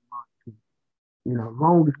where they run to, as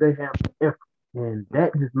long as they have the effort. And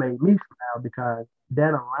that just made me smile because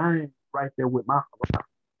that aligns right there with my philosophy.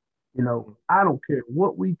 I don't care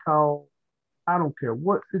what we call. I don't care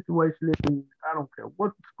what situation it is. I don't care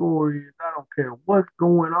what the score is. I don't care what's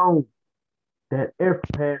going on. That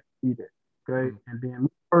effort has to be there. Okay. And then me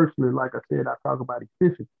personally, like I said, I talk about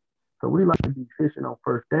efficiency. So we like to be efficient on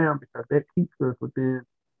first down because that keeps us within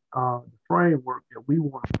the framework that we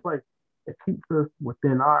want to play. It keeps us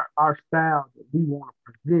within our style that we want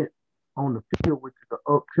to present on the field, which is an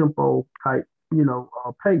up-tempo type,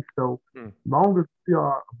 pace. So as long as we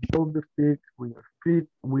are above the sticks, we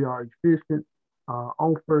are efficient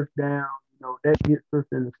on first down, that gets us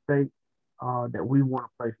in the state that we want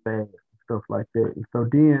to play fast and stuff like that. And so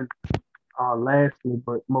then lastly,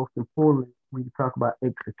 but most importantly, when you talk about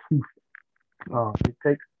execution, it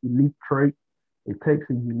takes a unique trait. It takes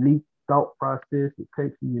a unique thought process. It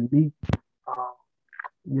takes a unique,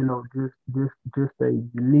 just a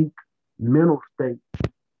unique mental state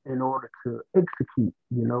in order to execute.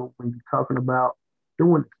 When you're talking about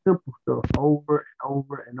doing the simple stuff over and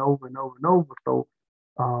over and over and over and over. So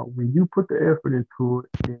when you put the effort into it,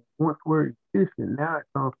 and once we're efficient, now it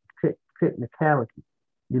comes to technicality.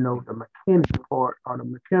 The mechanical part or the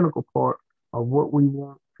mechanical part of what we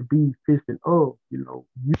want to be efficient of. You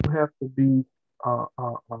have to be an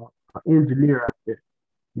engineer out there.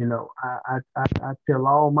 I tell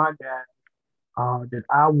all my guys that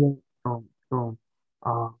I want some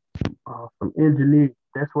engineers.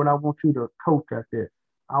 That's what I want you to coach out there.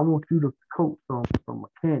 I want you to coach some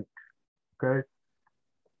mechanics. Okay,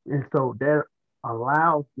 and so that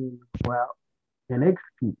allows me to go out and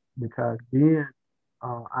execute because then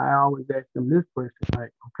I always ask them this question,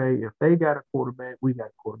 like, okay, if they got a quarterback, we got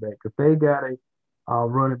a quarterback. If they got a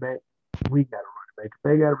running back, we got a running back. If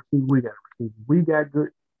they got a receiver, we got a receiver. We got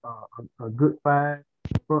good a good front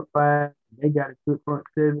five. They got a good front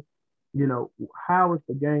seven. How is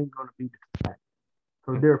the game going to be decided?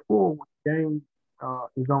 So therefore, when the game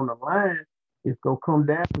is on the line, it's going to come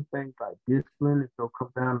down to things like discipline. It's going to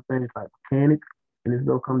come down to things like mechanics, and it's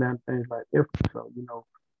going to come down to things like effort. So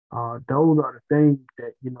those are the things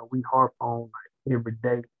that we harp on like every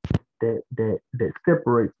day that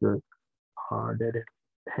separates us. That it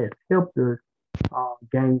has helped us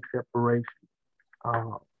gain separation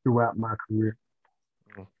throughout my career.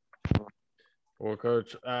 Well,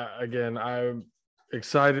 Coach, again, I'm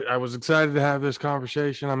excited. I was excited to have this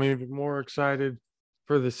conversation. I'm even more excited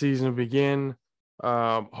for the season to begin.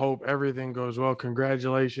 Hope everything goes well.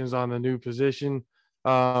 Congratulations on the new position.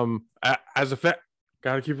 As a fact,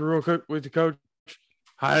 got to keep it real quick with the coach.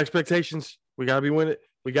 High expectations. We got to be winning.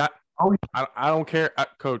 I don't care.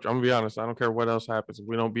 Coach, I'm going to be honest. I don't care what else happens. If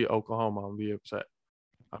we don't beat Oklahoma, I'm going to be upset.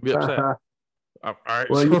 I'll be upset. All right.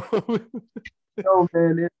 Well,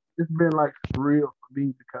 man, it's been like surreal for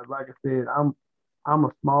me because, like I said, I'm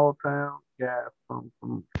a small town guy from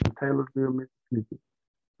Taylorsville, Mississippi.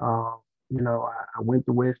 I went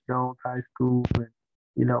to West Jones High School, and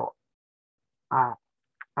I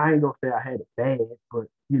ain't gonna say I had it bad, but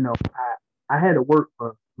I had to work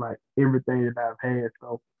for like everything that I've had.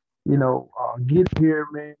 So get here,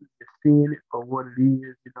 man, just seeing it for what it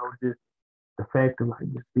is. Just the fact of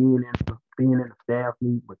like just being in the staff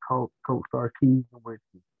meeting with Coach Sarkeesian, which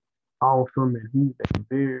is awesome, and he's a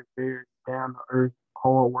very, very down to earth,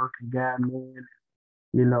 hard working guy, man.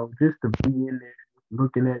 Just to be in there,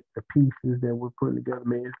 looking at the pieces that we're putting together,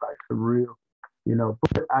 man, it's like surreal.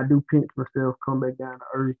 But I do pinch myself, come back down to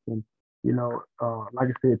earth, and like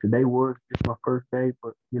I said, today was just my first day,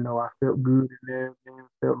 but I felt good in there, man.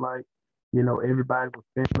 Felt like Everybody was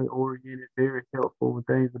family oriented, very helpful and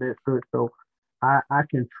things of that sort. So I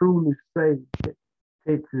can truly say that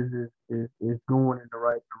Texas is going in the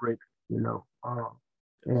right direction.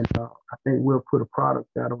 And I think we'll put a product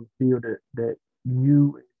out on the field that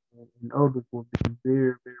you and others will be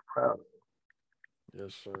very, very proud of.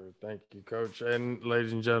 Yes, sir. Thank you, Coach. And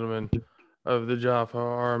ladies and gentlemen of the Jaffo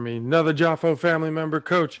Army, another Jaffo family member,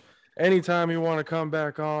 Coach. Anytime you want to come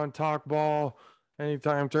back on, talk ball,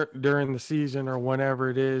 anytime during the season or whenever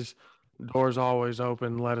it is, doors always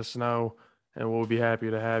open. Let us know, and we'll be happy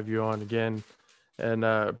to have you on again. And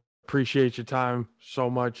appreciate your time so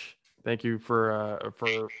much. Thank you for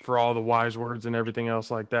all the wise words and everything else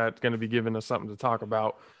like that. Going to be giving us something to talk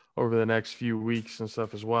about over the next few weeks and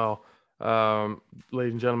stuff as well.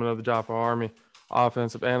 Ladies and gentlemen of the Jaffa Army,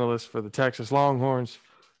 offensive analyst for the Texas Longhorns,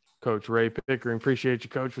 Coach Ray Pickering. Appreciate you,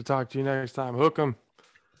 Coach. We'll talk to you next time. Hook 'em.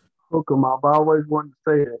 Hook 'em. I've always wanted to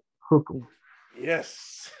say that. Hook 'em.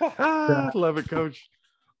 Yes. Love it, Coach.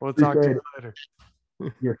 We'll talk to you later.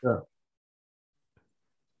 Yes, sir.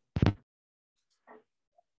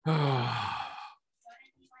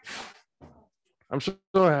 I'm so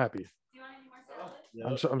happy.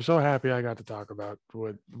 I'm so happy I got to talk about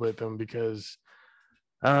with them because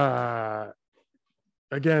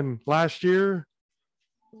again, last year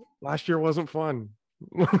wasn't fun.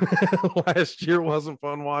 Last year wasn't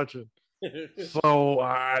fun watching. So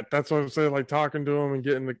that's what I'm saying, like talking to him and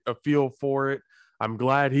getting a feel for it. I'm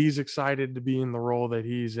glad he's excited to be in the role that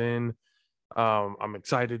he's in. I'm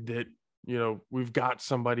excited that, we've got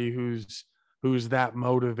somebody who's that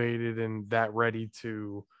motivated and that ready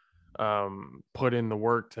to put in the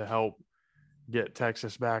work to help get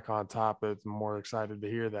Texas back on top. I'm more excited to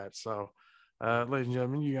hear that. So, ladies and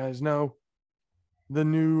gentlemen, you guys know the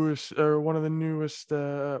newest or one of the newest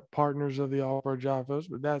partners of the All Pro Jaffos,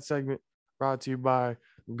 but that segment brought to you by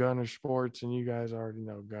Gunner Sports, and you guys already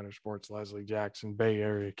know Gunner Sports, Leslie Jackson, Bay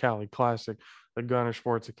Area, Cali Classic, the Gunner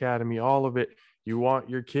Sports Academy, all of it. You want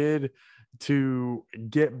your kid to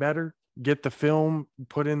get better, get the film,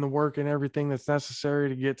 put in the work and everything that's necessary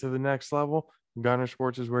to get to the next level. Gunner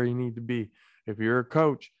Sports is where you need to be. If you're a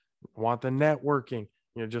coach, want the networking,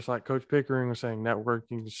 just like Coach Pickering was saying,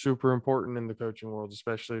 networking is super important in the coaching world,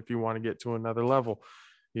 especially if you want to get to another level.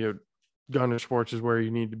 Gunner Sports is where you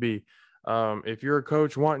need to be. If you're a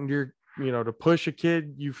coach wanting to push a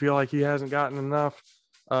kid, you feel like he hasn't gotten enough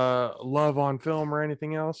love on film or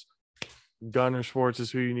anything else, Gunner Sports is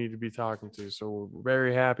who you need to be talking to. So we're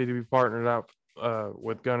very happy to be partnered up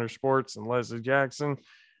with Gunner Sports and Leslie Jackson.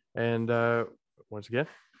 And once again,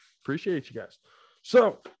 appreciate you guys.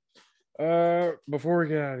 So before we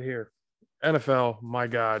get out of here, NFL, my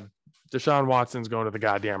God, Desean Watson's going to the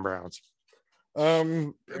goddamn Browns.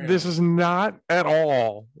 This is not at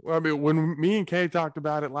all. I mean, when me and Kay talked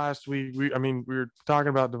about it last week, we were talking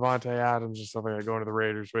about Devontae Adams and stuff like that going to the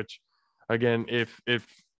Raiders, which again, if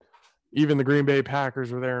even the Green Bay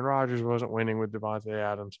Packers with Aaron Rodgers wasn't winning with Devontae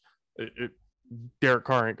Adams, Derek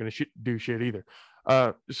Carr ain't going to do shit either.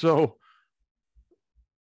 So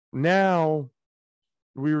now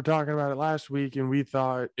we were talking about it last week, and we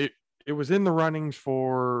thought it was in the runnings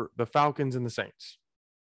for the Falcons and the Saints.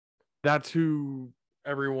 That's who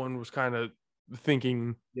everyone was kind of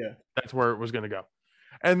thinking. Yeah, that's where it was going to go.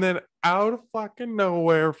 And then out of fucking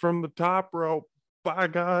nowhere from the top rope, by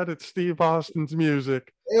God, it's Steve Austin's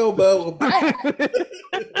music. Elbow.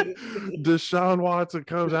 Desean Watson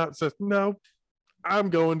comes out and says, "No, I'm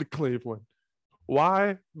going to Cleveland."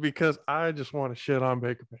 Why? Because I just want to shit on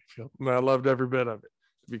Baker Mayfield, and I loved every bit of it,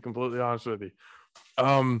 to be completely honest with you.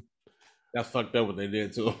 That's fucked up what they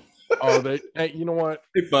did to him. Hey, you know what?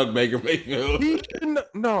 They fucked Baker Mayfield. He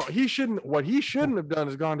shouldn't. What he shouldn't have done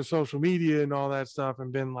is gone to social media and all that stuff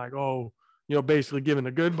and been like, basically giving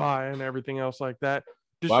a goodbye and everything else like that.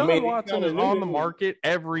 Desean Watson is on the market.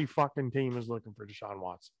 Every fucking team is looking for Desean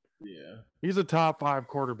Watson. Yeah. He's a top 5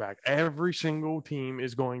 quarterback. Every single team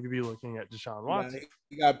is going to be looking at Desean Watson.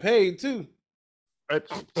 He got paid too.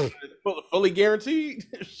 Fully guaranteed?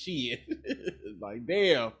 Shit. Like,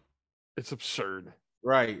 damn. It's absurd.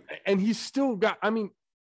 Right. And he's still got,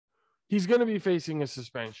 he's going to be facing a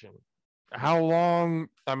suspension. How long?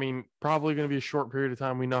 Probably going to be a short period of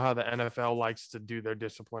time. We know how the NFL likes to do their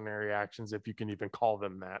disciplinary actions, if you can even call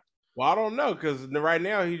them that. Well, I don't know, because right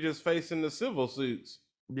now he's just facing the civil suits.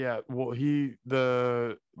 Yeah, well,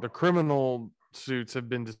 the criminal suits have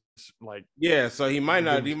been yeah, so he might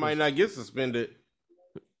not get suspended.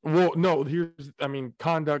 Well, no,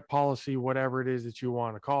 conduct policy, whatever it is that you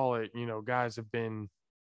want to call it, guys have been,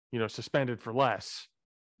 suspended for less.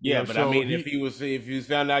 Yeah, but if he was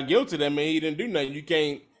found out guilty, that means he didn't do nothing. You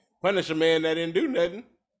can't punish a man that didn't do nothing.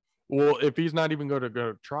 Well, if he's not even going to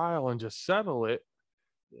go to trial and just settle it,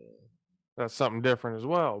 that's something different as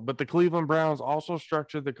well. But the Cleveland Browns also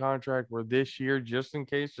structured the contract where this year, just in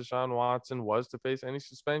case Desean Watson was to face any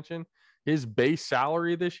suspension, his base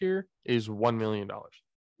salary this year is $1 million.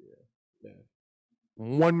 Yeah.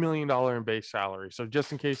 $1 million in base salary. So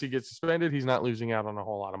just in case he gets suspended, he's not losing out on a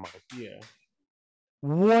whole lot of money. Yeah.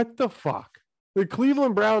 What the fuck? The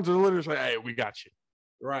Cleveland Browns are literally like, hey, we got you.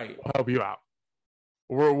 Right. We'll help you out.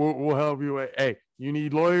 We'll help you. Hey, you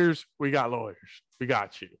need lawyers? We got lawyers. We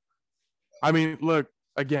got you. I mean, look,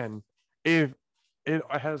 again, if it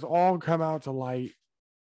has all come out to light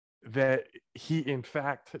that he, in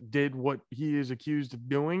fact, did what he is accused of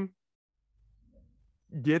doing,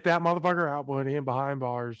 get that motherfucker out, put him behind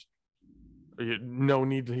bars. No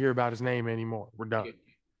need to hear about his name anymore. We're done.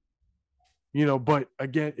 But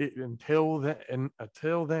again, until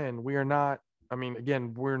then, we are not. I mean,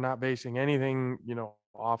 again, we're not basing anything,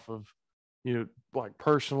 off of, like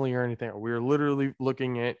personally or anything. We're literally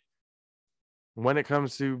looking at when it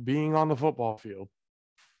comes to being on the football field.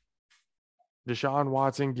 Desean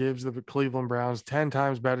Watson gives the Cleveland Browns 10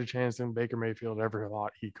 times better chance than Baker Mayfield ever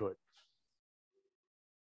thought he could.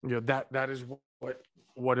 That is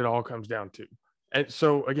what it all comes down to. And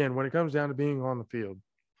so, again, when it comes down to being on the field,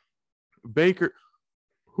 Baker,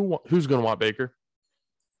 who's going to want Baker?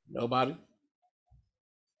 Nobody.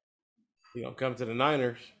 You gonna come to the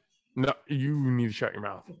Niners? No, you need to shut your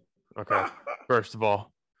mouth. Okay, first of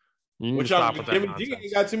all, you need to stop with that Jimmy nonsense. G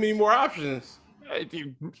ain't got too many more options. I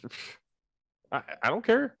don't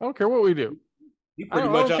care. I don't care what we do. He pretty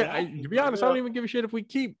much. To be honest, I don't even give a shit if we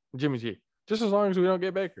keep Jimmy G, just as long as we don't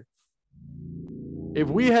get Baker. If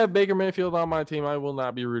we have Baker Mayfield on my team, I will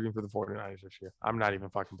not be rooting for the 49ers this year. I'm not even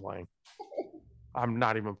fucking playing. I'm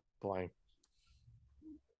not even playing.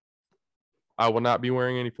 I will not be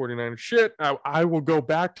wearing any 49ers shit. I will go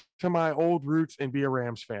back to my old roots and be a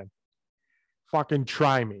Rams fan. Fucking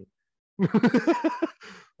try me.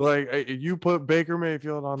 Like, you put Baker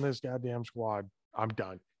Mayfield on this goddamn squad, I'm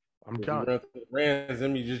done. I'm done. You Rams,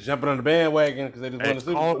 them you just jumping on the bandwagon because they just want to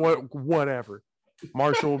see. Call it whatever.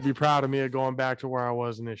 Marshall will be proud of me of going back to where I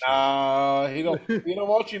was initially. He don't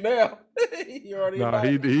want you now. He already. No,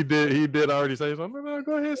 he did already say something. No,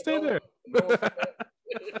 go ahead, stay there.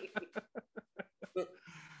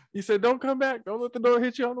 He said, "Don't come back. Don't let the door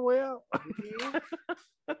hit you on the way out."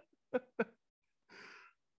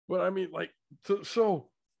 But I mean, like, so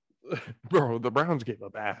bro, the Browns gave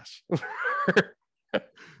up ass.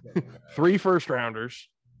 3 first rounders,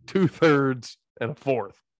 2 thirds, and a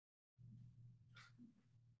 4th.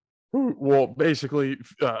 Well, basically,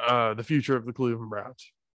 the future of the Cleveland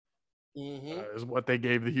Browns is what they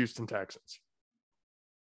gave the Houston Texans.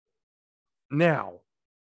 Now,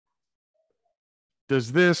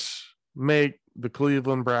 does this make the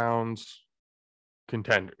Cleveland Browns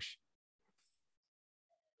contenders?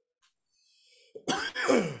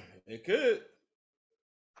 It could.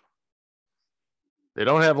 They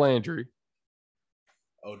don't have Landry.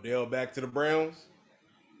 Odell back to the Browns?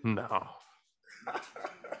 No.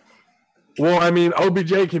 Well, I mean,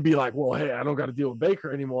 OBJ could be like, well, hey, I don't got to deal with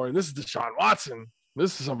Baker anymore. And this is Desean Watson.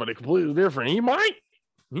 This is somebody completely different. He might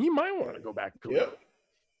want to go back to it.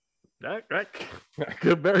 That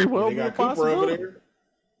could very well be a possibility.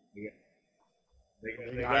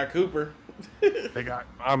 They got Cooper. They got,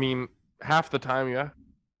 I mean, half the time, yeah.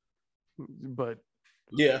 But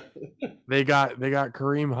yeah, they got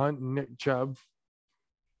Kareem Hunt and Nick Chubb.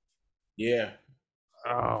 Yeah.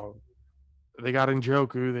 Oh, they got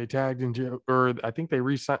Njoku. They tagged Njoku, or I think they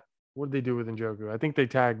re-signed. What did they do with Njoku? I think they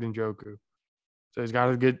tagged Njoku. So he's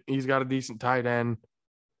got a decent tight end.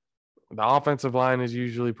 The offensive line is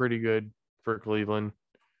usually pretty good for Cleveland.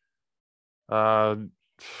 Man,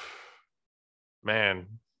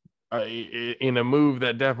 in a move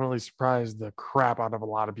that definitely surprised the crap out of a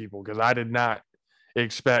lot of people, because I did not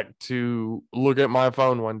expect to look at my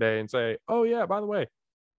phone one day and say, oh, yeah, by the way,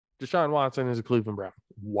 Desean Watson is a Cleveland Brown.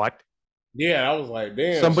 What? Yeah, I was like,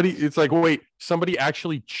 damn. It's like, wait, somebody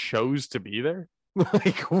actually chose to be there?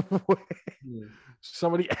 Like, what?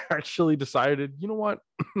 Somebody actually decided, you know what?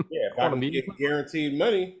 Yeah, if I can get guaranteed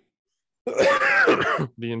money.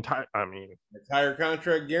 The entire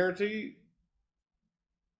contract guaranteed.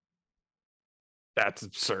 That's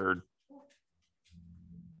absurd.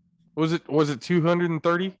 Was it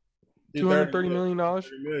 $230 million?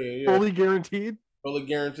 Yeah. Fully guaranteed? Fully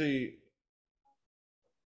guaranteed.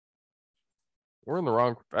 We're in the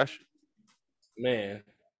wrong profession. Man.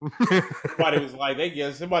 Somebody was like the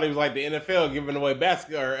NFL giving away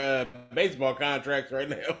baseball contracts right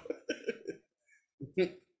now.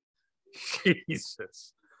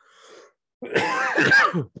 Jesus.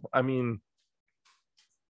 I mean,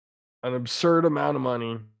 an absurd amount of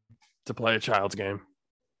money to play a child's game.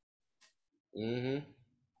 Mm-hmm.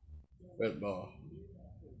 Football.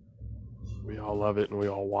 We all love it and we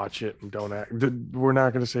all watch it and don't act. We're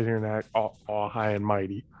not going to sit here and act all high and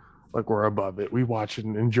mighty like we're above it. We watch it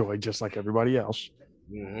and enjoy just like everybody else.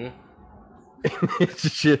 Mm-hmm.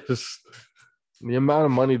 It's just the amount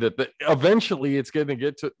of money that eventually it's going to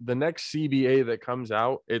get to the next CBA that comes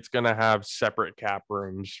out. It's going to have separate cap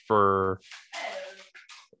rooms for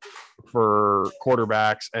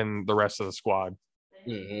quarterbacks and the rest of the squad.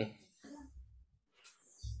 Mm-hmm.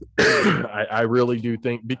 I really do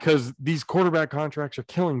think because these quarterback contracts are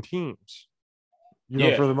killing teams,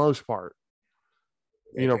 for the most part.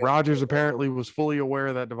 Rodgers apparently was fully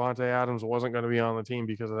aware that Devontae Adams wasn't going to be on the team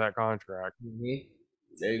because of that contract. Mm-hmm.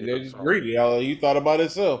 They just greedy. You thought about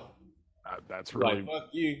itself. That's really fuck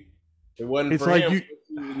you. It wasn't for him.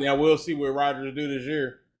 Now we'll see what Rodgers do this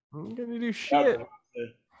year. I'm gonna do shit.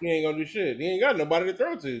 He ain't gonna do shit. He ain't got nobody to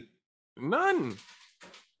throw to. None.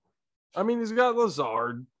 I mean, he's got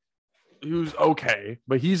Lazard, who's okay,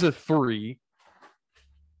 but he's a 3.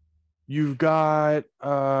 You've got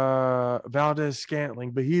Valdez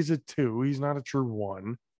Scantling, but he's a 2. He's not a true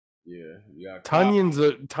 1. Yeah. Tunyon's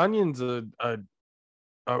a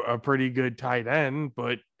pretty good tight end,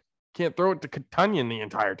 but can't throw it to Tunyon the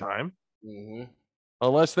entire time. Mm-hmm.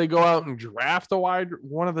 Unless they go out and draft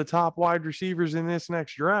one of the top wide receivers in this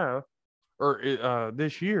next draft or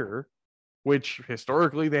this year, which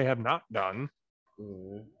historically they have not done.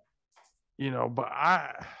 Mm-hmm.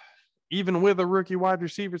 But even with a rookie wide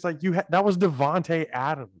receiver, it's like that was Devontae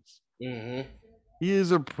Adams. Mm-hmm. He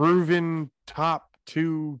is a proven top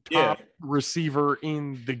 2 receiver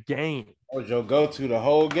in the game. Was your go-to the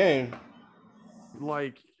whole game?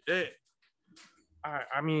 The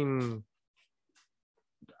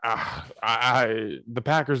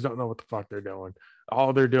Packers don't know what the fuck they're doing.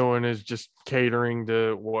 All they're doing is just catering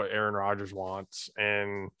to what Aaron Rodgers wants,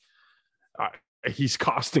 and he's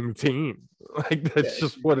costing the team. That's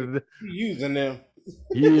just what it is. He's using them.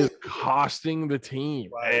 He is costing the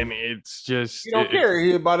team, and it's just he don't care.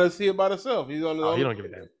 He about himself. He's on the. He don't give a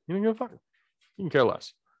damn. He don't give a fuck. He can care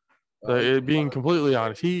less. Being completely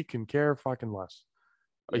honest, he can care fucking less.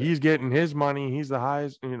 He's getting his money. He's the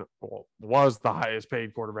highest, was the highest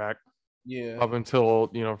paid quarterback. Yeah. Up until,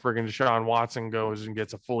 freaking Desean Watson goes and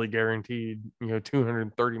gets a fully guaranteed,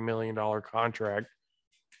 $230 million contract.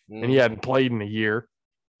 And he hadn't played in a year.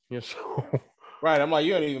 So. Right. I'm like,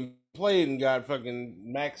 you hadn't even played and got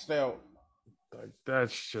fucking maxed out.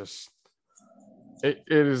 That's just. It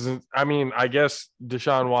isn't. I mean, I guess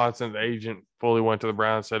Desean Watson's agent fully went to the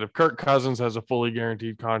Browns and said, if Kirk Cousins has a fully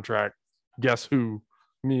guaranteed contract, guess who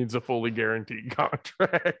needs a fully guaranteed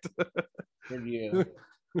contract? Yeah.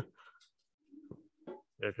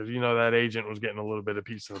 Yeah, because that agent was getting a little bit of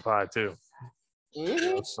piece of the pie too.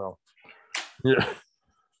 Mm-hmm. So, yeah.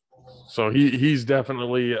 So he's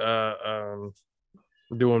definitely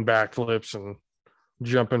doing backflips and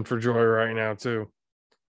jumping for joy right now too.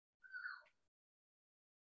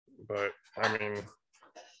 But I mean,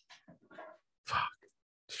 fuck,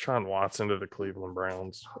 Deshaun Watson to the Cleveland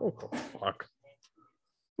Browns. What the fuck?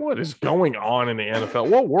 What is going on in the NFL?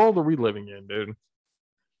 What world are we living in, dude?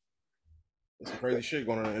 It's crazy shit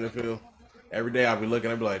going on in the NFL. Every day I'll be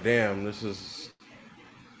looking, I'll be like, damn, this is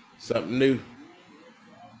something new.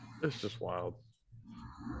 It's just wild.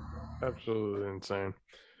 Absolutely insane.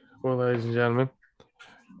 Well, ladies and gentlemen,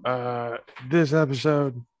 this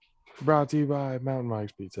episode brought to you by Mountain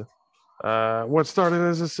Mike's Pizza. What started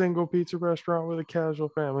as a single pizza restaurant with a casual,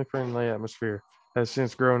 family-friendly atmosphere has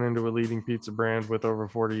since grown into a leading pizza brand with over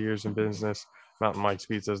 40 years in business. Mountain Mike's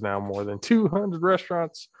Pizza is now more than 200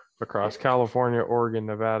 restaurants across California, Oregon,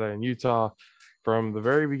 Nevada, and Utah. From the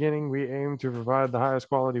very beginning, we aim to provide the highest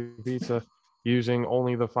quality pizza using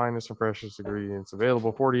only the finest and freshest ingredients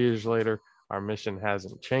available. 40 years later, our mission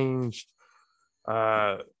hasn't changed.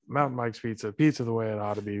 Mountain Mike's Pizza the way it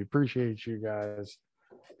ought to be. Appreciate you guys.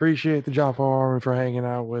 Appreciate the Jaffa Army for hanging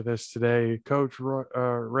out with us today. Coach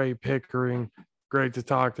Ray Pickering, great to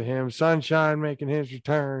talk to him. Sunshine making his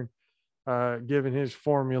return, giving his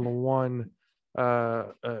Formula One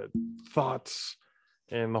thoughts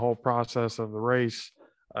and the whole process of the race.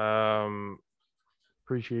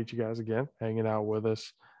 Appreciate you guys again hanging out with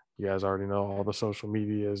us. You guys already know all the social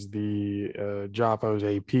media is the Jaffo's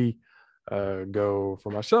AP. Go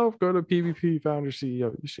for myself, go to PvP Founder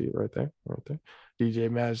CEO. You see it right there.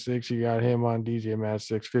 DJ Mad 6, you got him on DJ Mad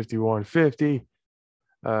 6 5150.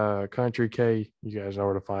 Country K, you guys know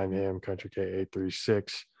where to find him, Country K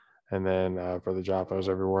 836. And then for the Jaffos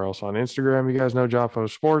everywhere else on Instagram, you guys know Jaffo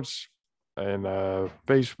Sports. and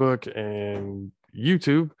Facebook and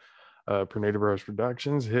YouTube. Tornado Bros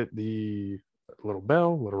Productions. Hit the little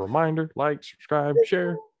bell, little reminder, like, subscribe,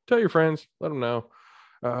 share, tell your friends, let them know.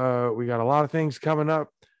 We got a lot of things coming up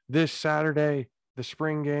this Saturday, the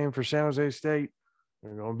spring game for San Jose State.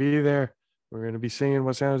 We're going to be there. We're going to be seeing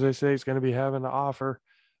what San Jose State's going to be having to offer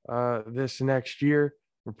this next year.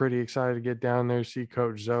 We're pretty excited to get down there, see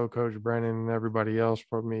Coach Zoe, Coach Brennan, and everybody else.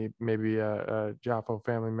 Probably maybe Joppo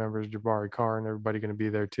family members, Jabari Carr, and everybody going to be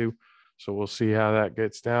there too. So we'll see how that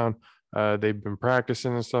gets down. They've been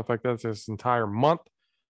practicing and stuff like that this entire month.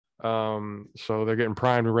 So they're getting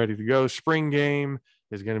primed and ready to go. Spring game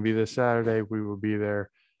is going to be this Saturday. We will be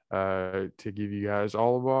there to give you guys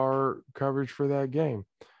all of our coverage for that game.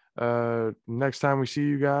 Next time we see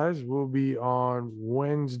you guys, we'll be on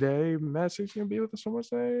Wednesday. Massey's going to be with us on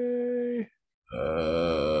Wednesday.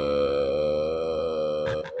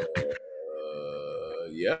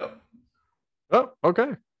 Yep. Oh,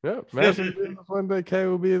 okay. Yeah, Massey's be with us Wednesday. Kay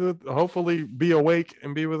will hopefully be awake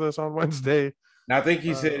and be with us on Wednesday. Now, I think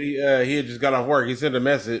he said he had just got off work. He sent a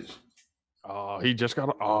message. Oh, he just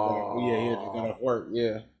got. Oh, yeah, he had just got off work.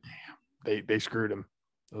 Yeah. They screwed him,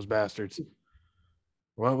 those bastards.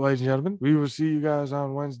 Well, ladies and gentlemen, we will see you guys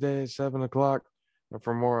on Wednesday at 7:00.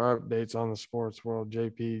 For more updates on the sports world,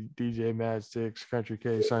 JP, DJ Mad Sticks, Country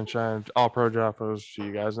K, Sunshine, All Pro Joffos. See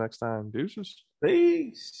you guys next time. Deuces.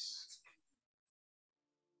 Peace.